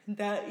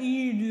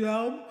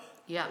love,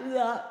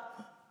 that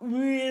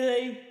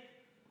really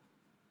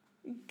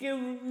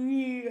gives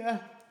you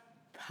a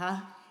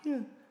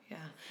passion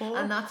Yeah,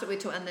 and that's what we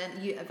talk. And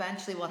then you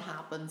eventually, what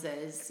happens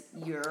is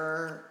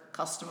your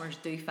customers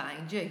do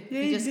find you.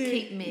 You just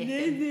keep making.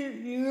 They do,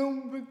 you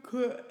know,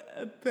 because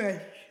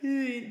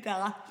especially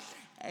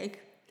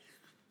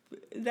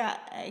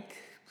that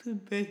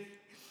exhibition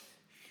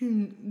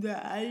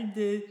that I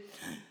did,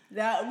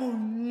 that was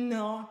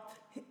not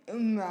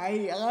in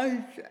my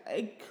eyes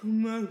a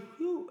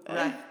commercial.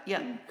 Right.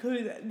 Yeah.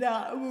 Because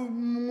that was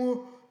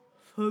more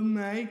for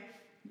my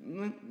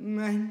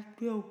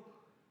mental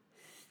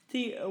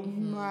state of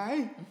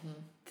mind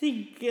to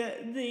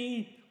get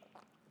these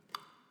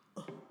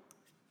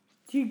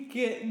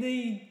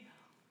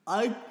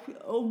out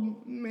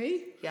of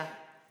me. Yeah.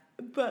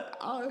 But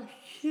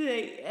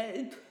actually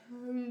it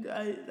turned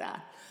out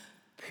that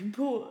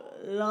people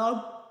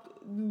loved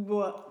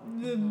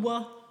the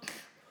work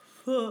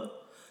for,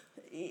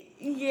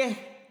 yeah,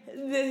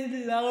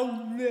 they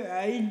love the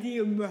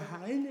idea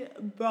behind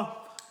it,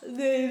 but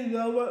they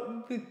love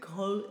it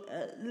because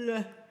it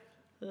looks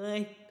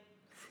like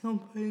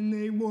something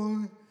they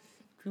want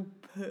to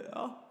put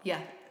up.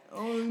 Yeah.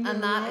 And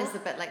that is a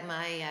bit like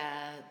my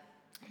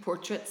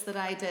portraits that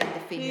I did, the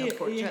female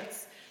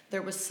portraits.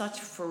 There was such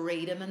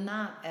freedom in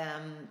that,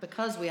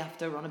 because we have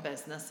to run a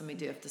business and we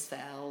do have to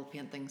sell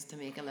paintings to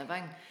make a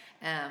living.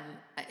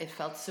 It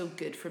felt so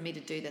good for me to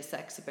do this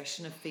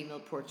exhibition of female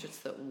portraits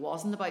that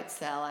wasn't about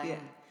selling. Yeah.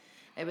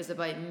 It was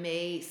about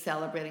me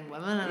celebrating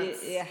women, and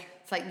it's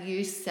like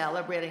you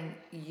celebrating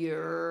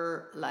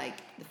your,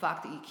 like, the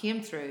fact that you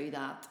came through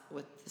that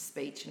with the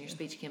speech, and your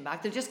speech came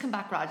back. Did it just come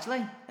back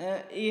gradually?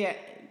 Yeah,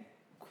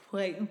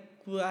 quite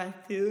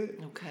gradually.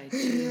 Okay,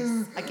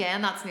 jeez.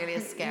 Again, that's nearly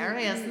as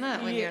scary, isn't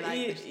it? When you're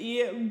like...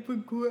 Yeah,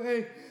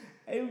 because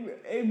I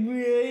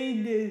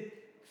really did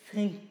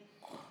think,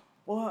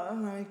 what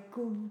am I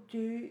going to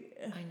do?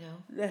 I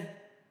know.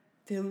 That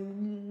do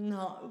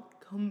not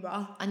come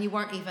back. And you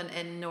weren't even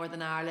in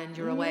Northern Ireland,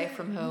 you were away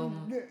from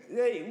home.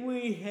 Like,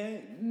 we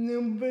had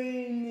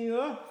nobody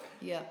knew.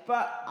 Yeah.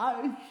 But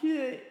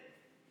actually,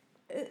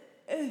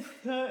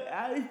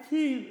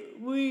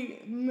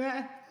 we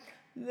met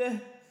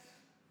the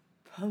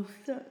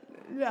person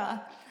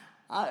that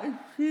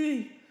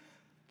actually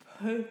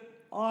put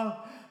our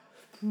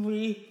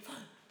faith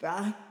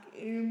back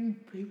in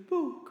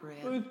people.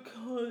 Great.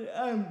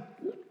 Because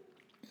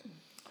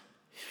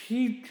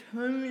she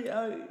turned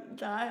out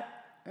that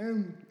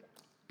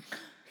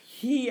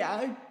she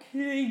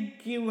actually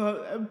gave us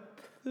a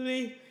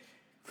place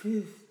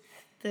to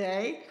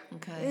stay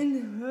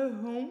in her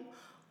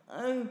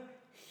home.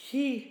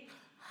 She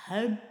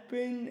had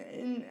been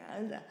in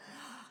an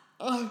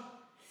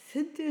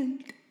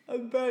accident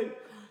about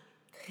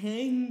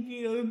 10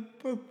 years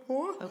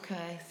before.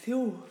 Okay.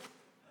 So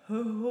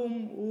her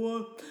home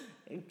was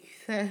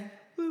accessible.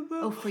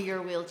 Oh, for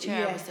your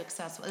wheelchair was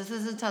successful. This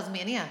is in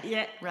Tasmania?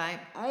 Yeah. Right.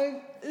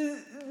 And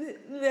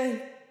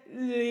the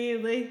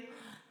lady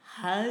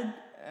had,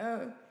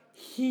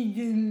 she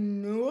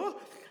didn't know,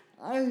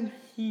 and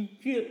she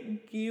just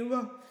gave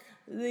her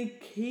the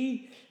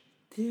key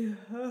to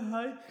her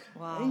house.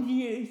 Wow. And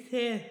she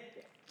said,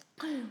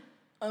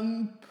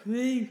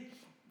 please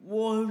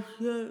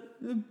water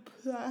the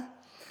plant.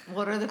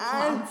 What are the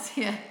plants?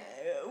 Yeah.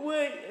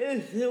 What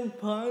is the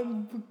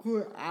plan?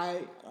 Because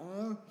I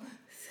am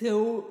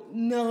so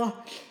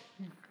not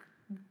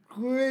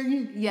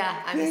green.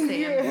 Yeah, I'm the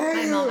same.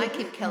 My mum, I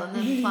keep killing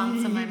the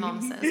plants, and my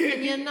mum says,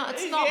 "Can you not?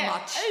 It's not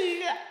much.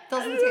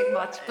 Doesn't take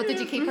much." But did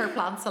you keep her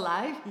plants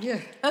alive? Yeah.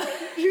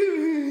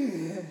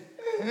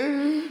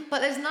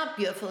 But isn't that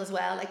beautiful as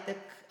well? Like,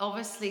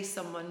 obviously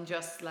someone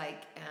just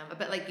like, a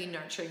bit like you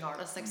nurturing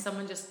artists, like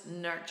someone just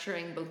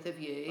nurturing both of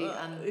you,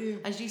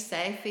 and as you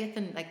say, faith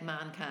in like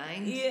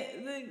mankind. Yeah,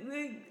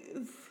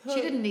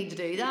 She didn't need to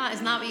do that.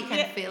 Isn't that what you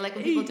kind of feel like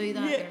when people do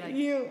that?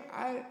 You're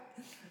like,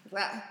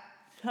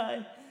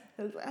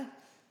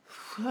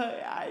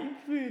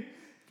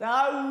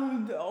 that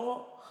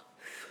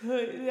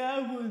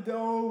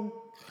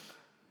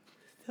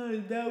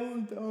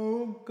was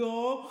all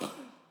go.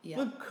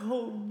 Yeah.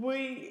 Because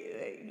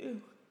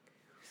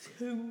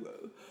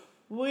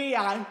we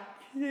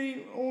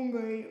actually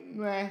only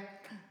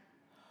met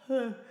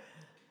her.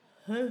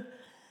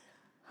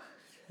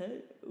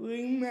 We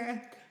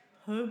met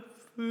her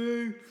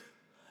through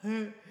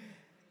her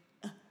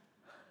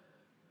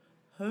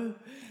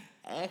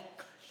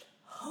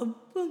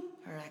ex-husband.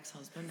 her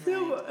ex-husband,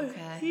 So right?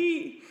 Okay.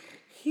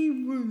 he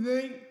was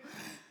like,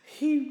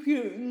 he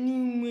just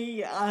knew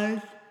me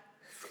as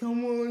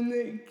someone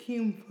that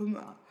came from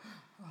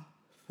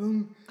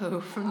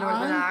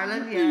Northern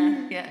Ireland,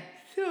 yeah.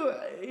 So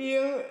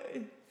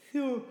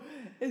so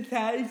it's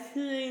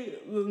actually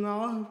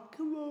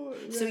remarkable.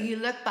 So you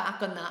look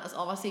back on that as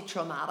obviously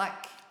traumatic,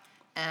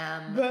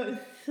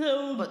 but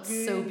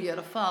so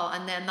beautiful,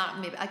 and then that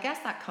maybe, I guess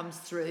that comes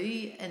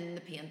through in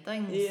the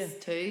paintings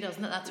too,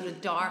 doesn't it? That sort of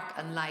dark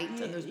and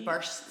light and those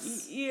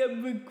bursts. Yeah,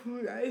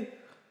 because I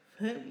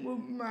think with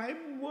my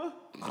work,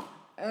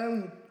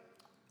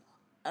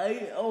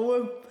 I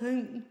always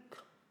think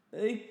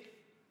like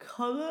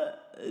colour.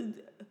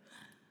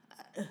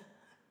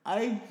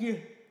 I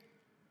just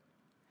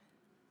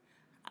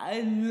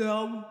I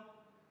love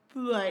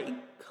bright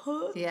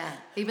colours. Yeah,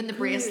 even the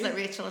bracelet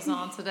Rachel is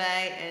on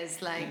today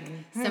is like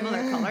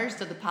similar colours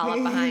to the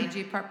palette behind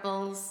you,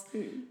 purples,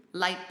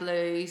 light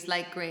blues,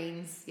 light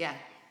greens, yeah.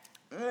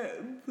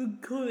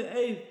 Because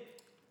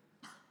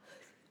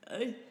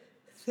I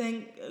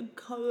think a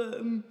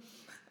colour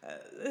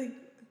like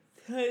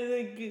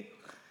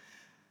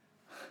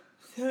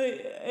so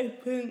I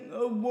think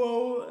a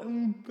wall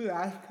in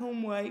black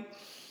and white.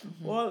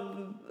 What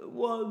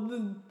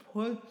the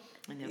point?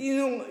 I know.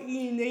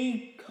 You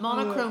need colour.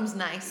 Monochrome's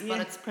nice, but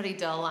it's pretty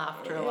dull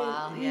after a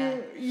while, yeah.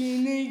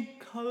 You need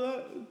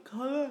colour.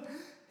 Colour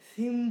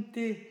seems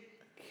to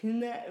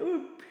connect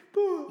with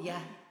people.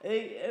 Yeah.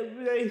 Like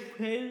I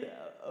said,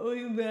 a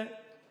little bit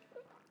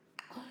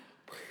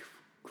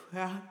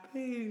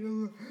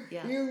crappy.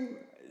 Yeah.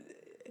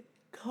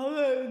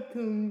 Colour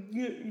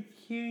can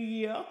cheer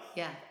you up.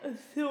 Yeah.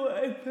 So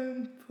I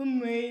think for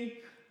me,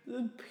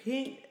 the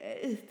paint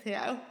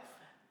itself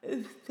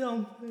is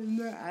something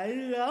that I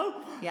love.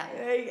 Yeah.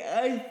 Like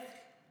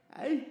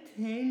I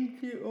tend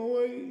to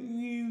always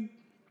use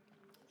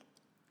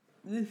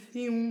the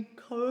same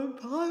colour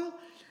palette,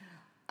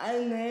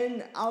 and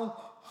then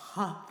I'll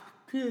have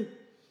to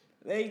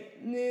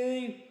like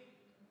nearly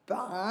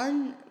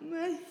ban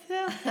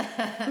myself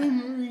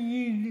from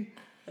using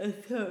a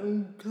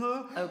certain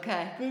colour.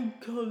 Okay.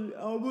 Because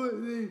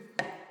obviously,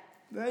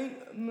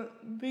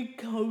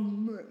 because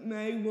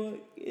my work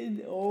is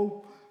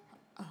all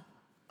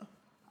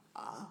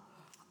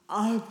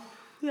abstract.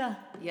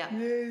 Yeah.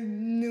 There's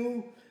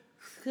no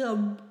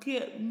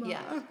subject matter.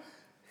 Yeah.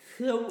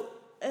 So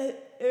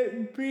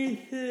it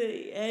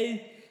basically is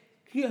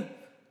just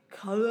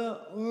colour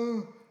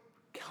on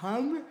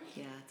camera.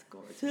 Yeah, it's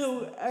gorgeous. So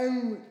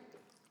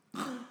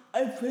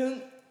I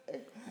think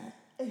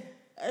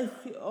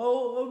it's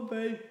all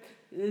about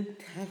the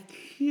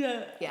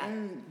texture. Yeah.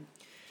 And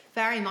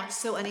Very much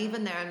so, and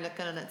even there I'm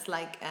looking and it's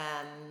like,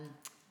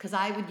 because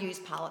I would use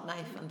palette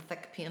knife and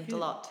thick paint a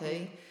lot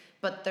too,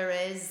 but there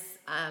is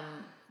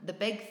the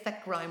big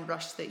thick round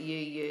brush that you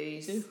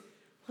use.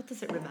 What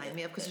does it remind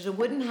me of? Because there's a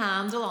wooden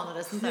handle on it,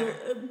 isn't there?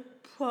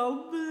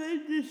 probably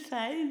the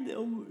size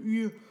of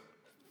your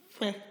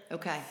face.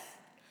 Okay.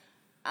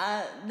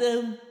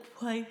 They're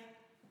quite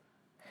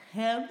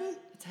heavy.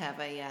 It's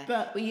heavy, yeah.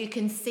 But- well, you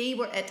can see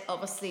where it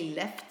obviously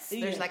lifts.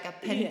 There's Yeah, like a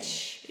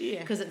pinch yeah.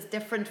 because it's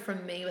different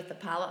from me with the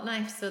palette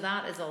knife. So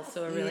that is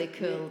also a really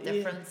cool yeah.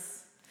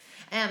 difference.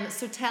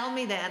 So tell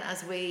me then,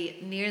 as we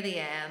near the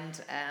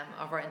end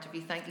of our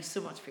interview, thank you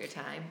so much for your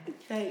time.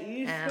 Thank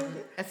you so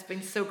much. It's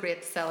been so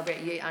great to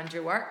celebrate you and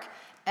your work.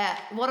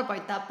 What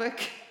about that book?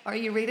 Are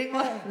you reading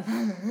one?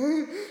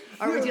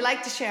 Or would you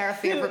like to share a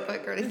favourite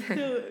book or anything?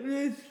 So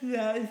this is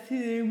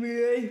actually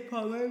really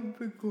funny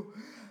because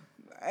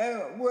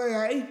when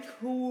I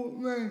told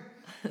my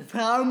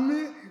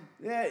family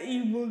that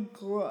he was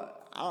going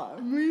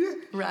at me,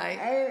 Right.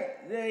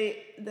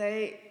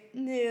 they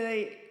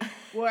nearly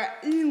were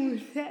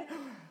upset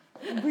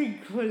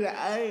because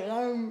I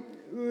am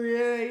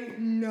really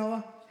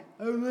not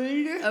a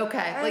reader.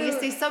 Okay. Well, you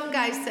see, some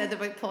guys said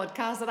about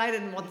podcasts that I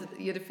didn't want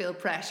you to feel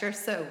pressure.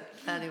 So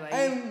anyway.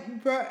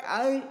 But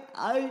I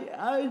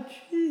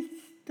actually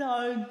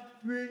started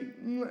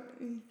reading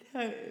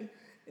myself.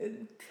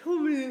 It's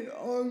totally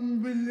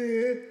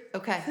unbelievable.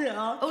 Okay.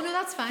 So, Oh no,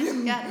 that's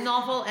fine. Yeah,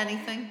 novel,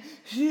 anything.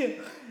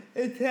 yeah,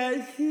 it's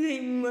actually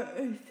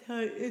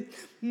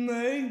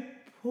my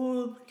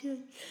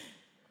podcast.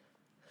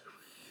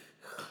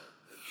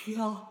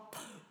 Shop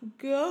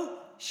girl.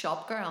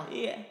 Shop girl.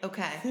 Yeah.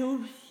 Okay.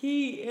 So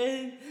she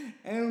is,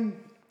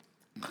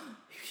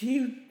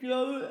 she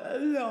does a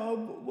lot of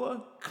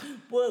work,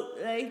 but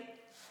like,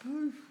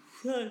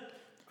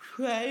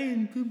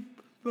 trying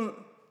to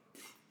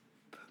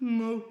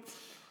promote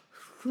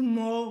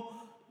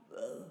small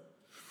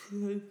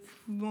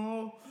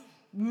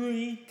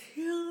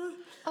retailers.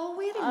 Oh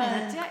wait a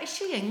minute. Yeah, is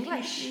she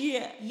English?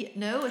 Yeah.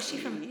 No, is she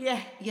from?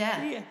 Yeah.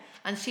 Yeah. Yeah.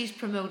 And she's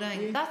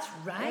promoting. Yeah. That's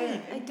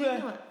right. I do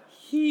know it.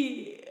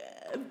 She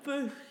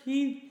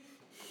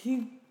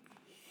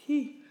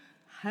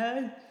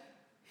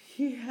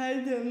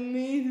had an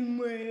amazing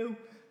way of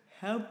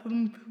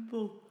helping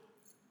people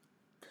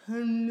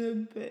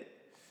turn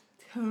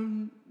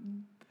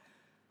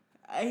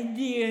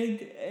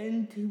ideas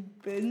into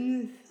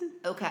businesses.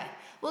 Okay.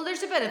 Well,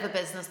 there's a bit of a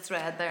business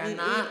thread there in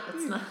that.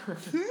 It's not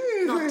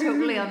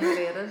totally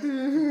unrelated.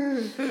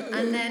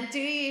 And then, do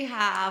you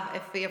have a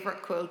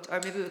favourite quote, or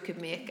maybe we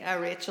could make a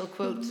Rachel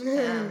quote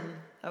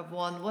of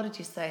one? What did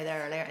you say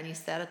there earlier? And you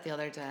said it the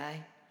other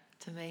day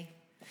to me.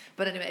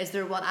 But anyway, is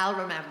there one? I'll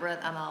remember it,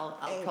 and I'll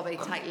probably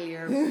title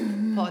your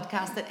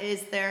podcast.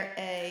 Is there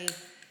a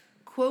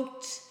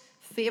quote,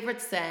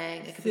 favourite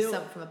saying? It could be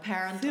something from a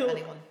parent or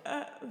anyone.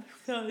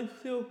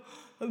 So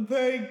a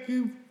very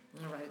good.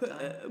 I'll write it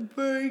down. A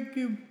very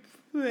good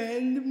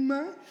friend of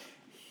mine,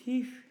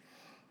 she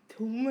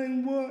told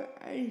me what,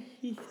 and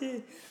she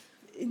said,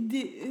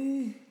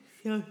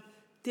 so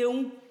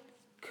don't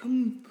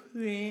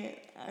complain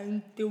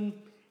and don't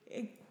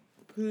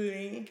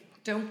explain.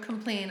 Don't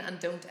complain and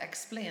don't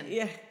explain.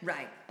 Yeah.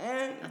 Right.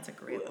 That's a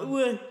great one.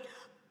 Well,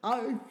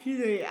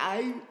 actually,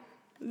 I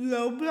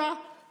love that.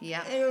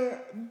 Yeah.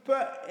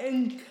 But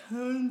in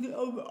terms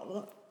of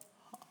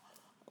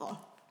art,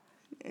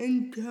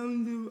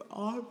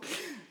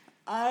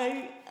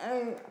 I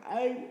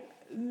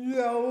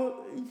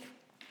love.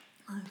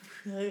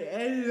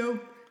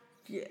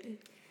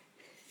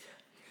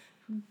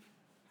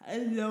 I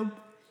love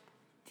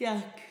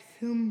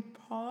Jackson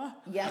Pollock.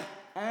 Yeah.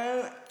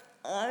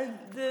 And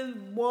the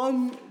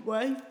one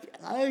which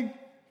I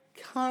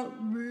can't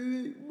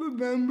really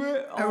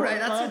remember. Oh, right,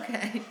 that's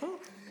okay.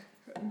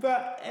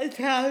 But it's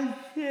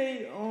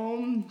actually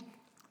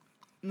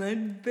my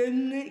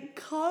business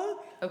card.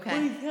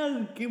 Okay. Which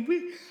I'll give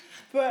you.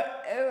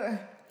 But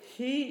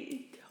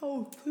he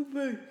talks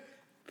about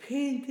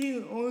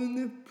painting on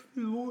the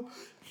floor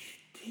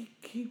to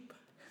keep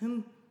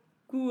him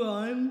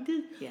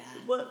grounded. Yeah.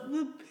 But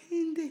the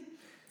painting,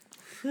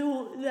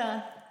 so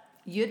that.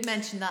 You'd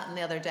mentioned that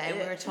the other day.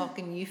 We were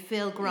talking, you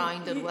feel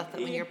grounded with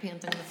it when you're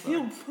painting the floor.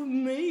 So for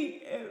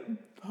me,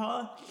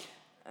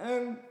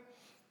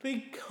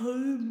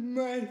 because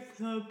my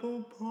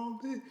cerebral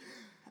palsy,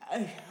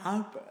 I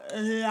have a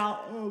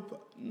lot of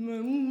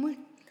memory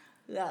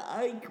that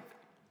I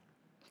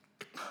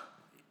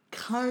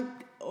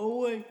can't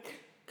always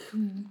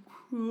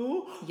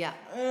control. Yeah.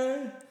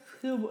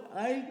 So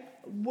I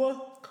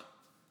work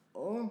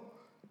on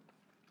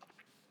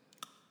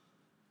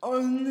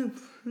the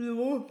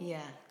floor.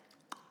 Yeah.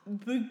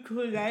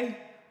 Because I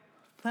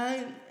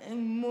find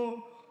I'm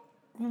more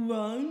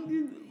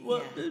grounded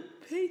with the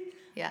paint.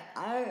 Yeah.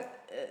 I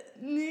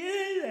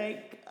nearly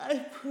like I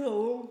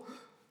feel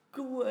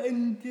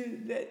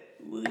grounded that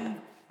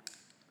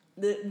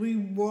we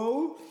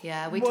were.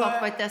 Yeah, we talk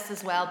about this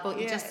as well, but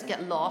you just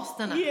get lost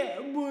in it. Yeah,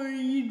 where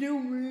you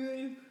don't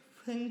really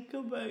think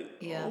about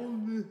all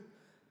the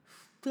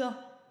stuff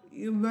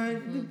you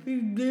might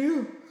be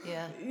doing.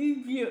 Yeah.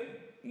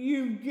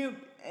 You get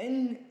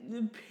in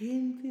the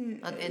painting.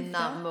 And in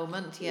that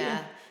moment,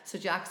 yeah. So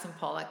Jackson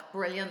Pollock,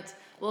 brilliant.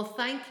 Well,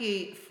 thank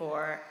you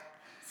for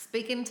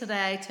speaking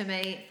today to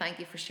me. Thank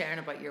you for sharing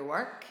about your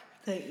work.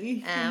 Thank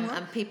you so much.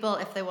 And people,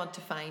 if they want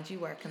to find you,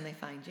 where can they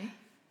find you?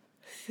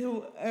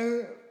 So,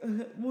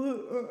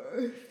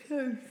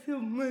 so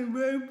my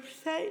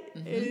website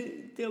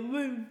is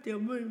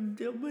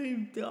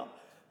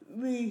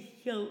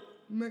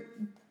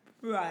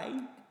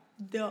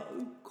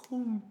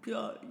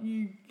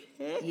www.rachelmcbride.co.uk.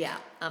 Yeah,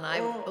 and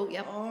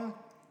on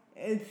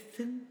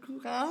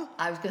Instagram.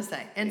 I was going to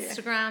say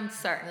Instagram,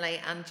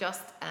 certainly, and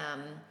just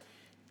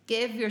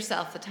give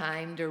yourself the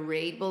time to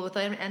read. Well,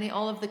 without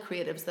all of the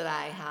creatives that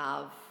I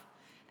have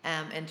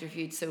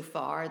interviewed so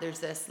far, there's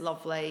this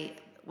lovely,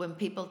 when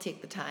people take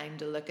the time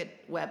to look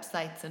at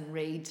websites and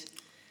read,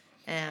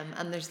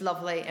 and there's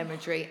lovely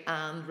imagery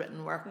and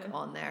written work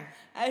on there.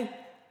 I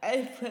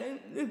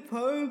think the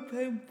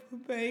PowerPoint for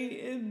me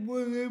is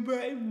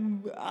whenever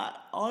I'm at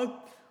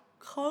art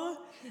class,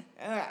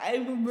 I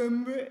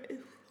remember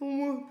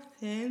someone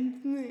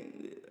saying to me,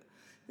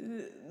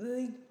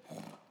 like,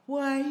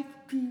 why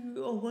do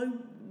you always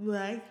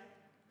write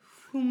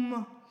so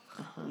much?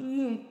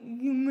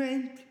 You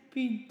meant to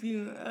be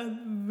doing a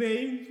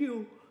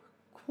video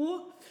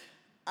course.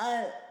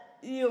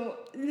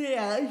 They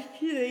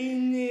actually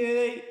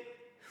nearly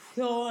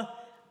saw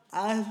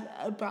as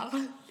a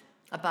bad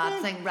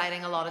thing,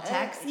 writing a lot of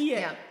text.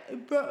 Yeah,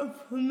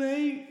 but for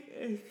me,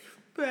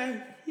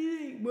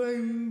 especially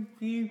when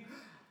you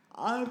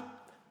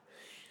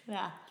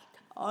abstract,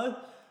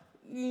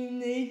 you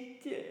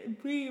need to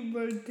be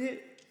able to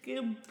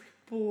give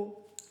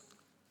people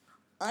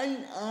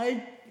an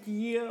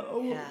idea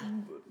of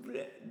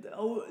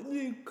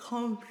the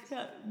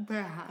concept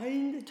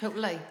behind it.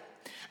 Totally.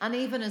 And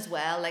even as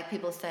well, like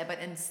people say about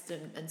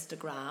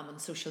Instagram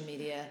and social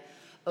media,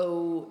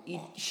 oh,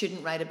 you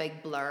shouldn't write a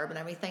big blurb and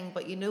everything,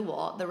 but you know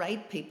what? The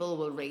right people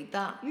will read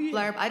that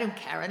blurb. I don't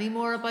care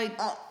anymore about...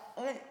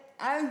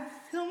 I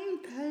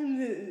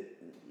sometimes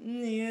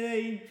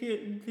nearly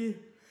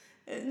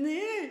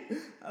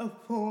a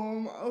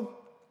form of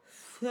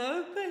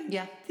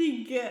survey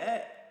to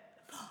get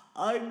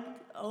out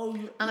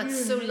of... And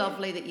it's so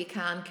lovely that you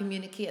can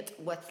communicate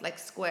with like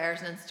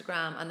squares on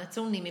Instagram, and it's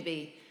only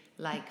maybe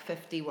like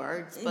 50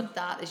 words, but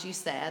that, as you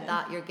said,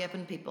 that you're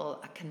giving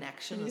people a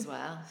connection as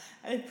well.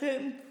 I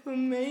think for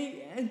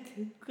me,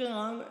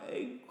 Instagram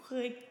is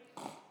quite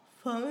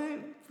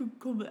fun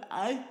because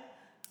I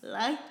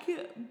like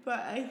it, but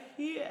I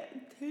hate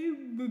it too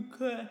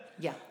because...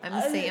 Yeah, I'm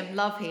the same.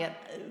 Love, hate,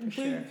 for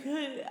sure.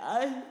 Because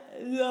I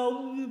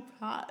love the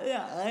fact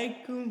that I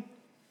can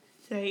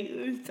say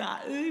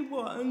exactly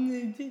what I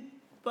needed,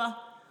 but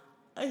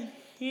I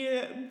hate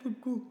it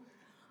because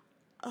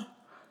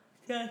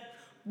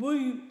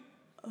we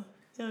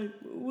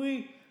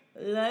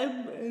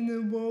live in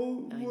a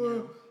world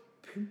where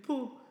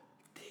people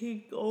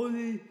take all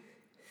the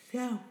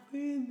selfies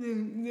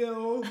and they're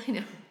all... I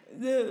know.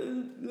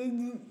 They're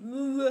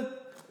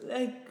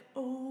like,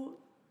 oh,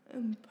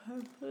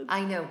 imperfect.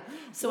 I know.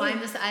 So I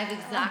have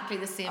exactly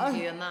the same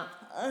view on that.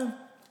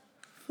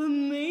 for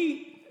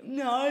me,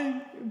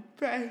 now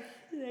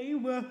especially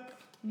with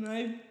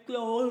my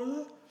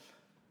daughter,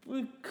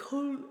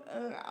 because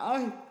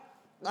I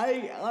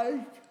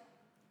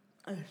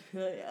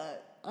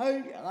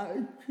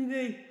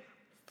actually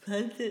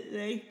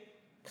physically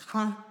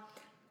can't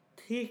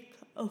take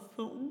a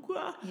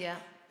photograph. Yeah.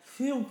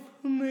 So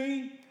for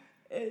me,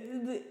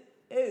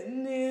 it's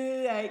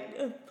nearly like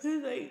a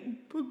physics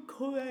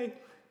because I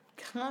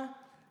can't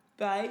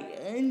buy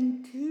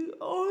into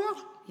all.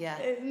 Yeah.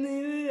 It's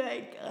nearly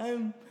like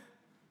I'm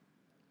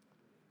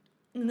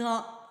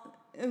not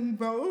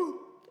involved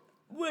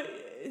with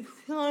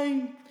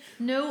time.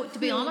 No, to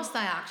be honest,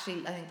 I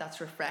think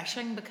that's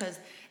refreshing because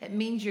it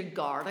means you're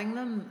guarding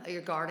her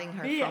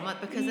from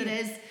it, because it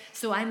is.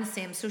 So I'm the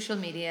same, social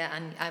media,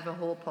 and I have a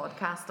whole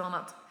podcast on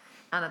it,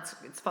 and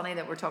it's funny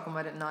that we're talking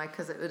about it now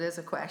because it is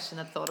a question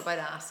I thought about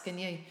asking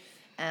you.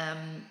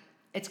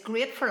 It's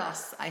great for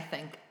us, I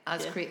think,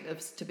 as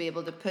creatives, to be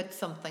able to put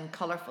something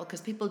colourful,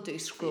 because people do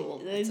scroll.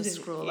 It's a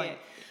scrolling. Yeah.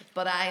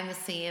 But I'm the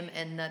same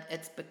in that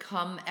it's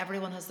become,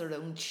 everyone has their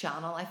own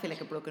channel. I feel like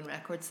a broken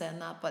record saying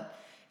that, but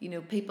you know,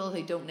 people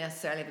who don't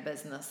necessarily have a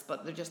business,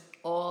 but they're just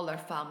all their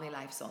family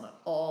life's on it,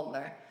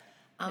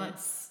 and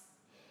it's,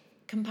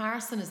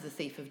 comparison is the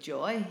thief of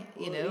joy,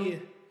 you know. Yeah.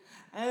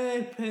 And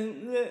I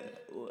think that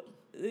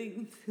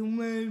like so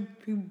many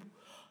people,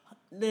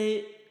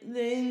 they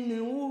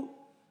know,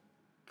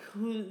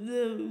 because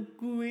they're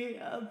great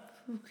at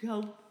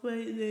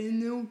photography, they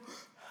know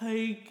how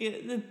to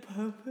get the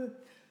perfect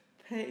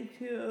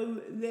picture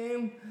of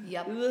them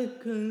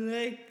looking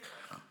like,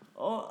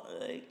 or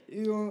like,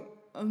 you know,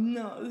 I'm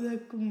not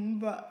looking,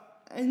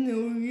 but I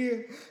know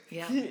you.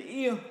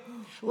 Yeah.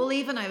 Well,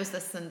 even I was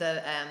listening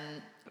to,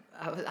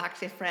 I was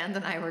actually, a friend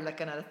and I were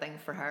looking at a thing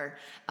for her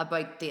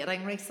about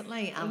dating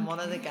recently, and one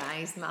of the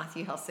guys,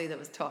 Matthew Hussey, that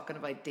was talking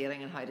about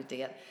dating and how to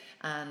date,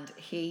 and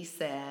he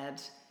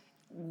said,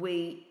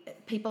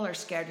 people are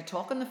scared to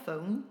talk on the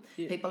phone.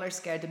 People are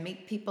scared to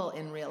meet people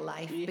in real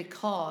life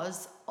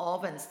because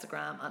of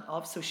Instagram and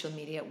of social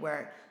media,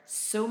 where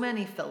so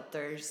many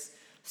filters,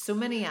 so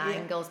many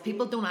angles,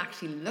 people don't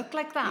actually look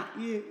like that.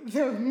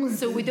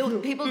 So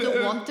people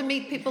don't want to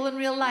meet people in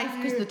real life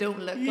because they don't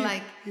look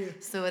like.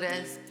 So it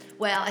is.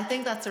 Well, I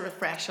think that's a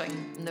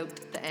refreshing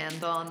note to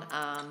end on,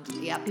 and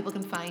people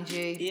can find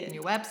you on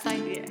your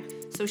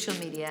website, social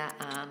media,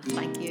 and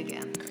thank you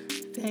again.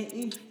 Thank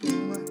you so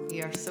much.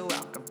 You're so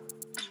welcome.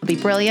 Be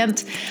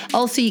brilliant.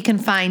 Also, you can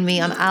find me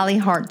on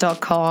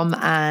alihart.com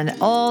and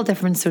all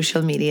different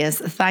social medias.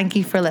 Thank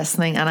you for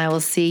listening, and I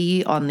will see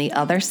you on the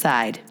other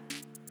side.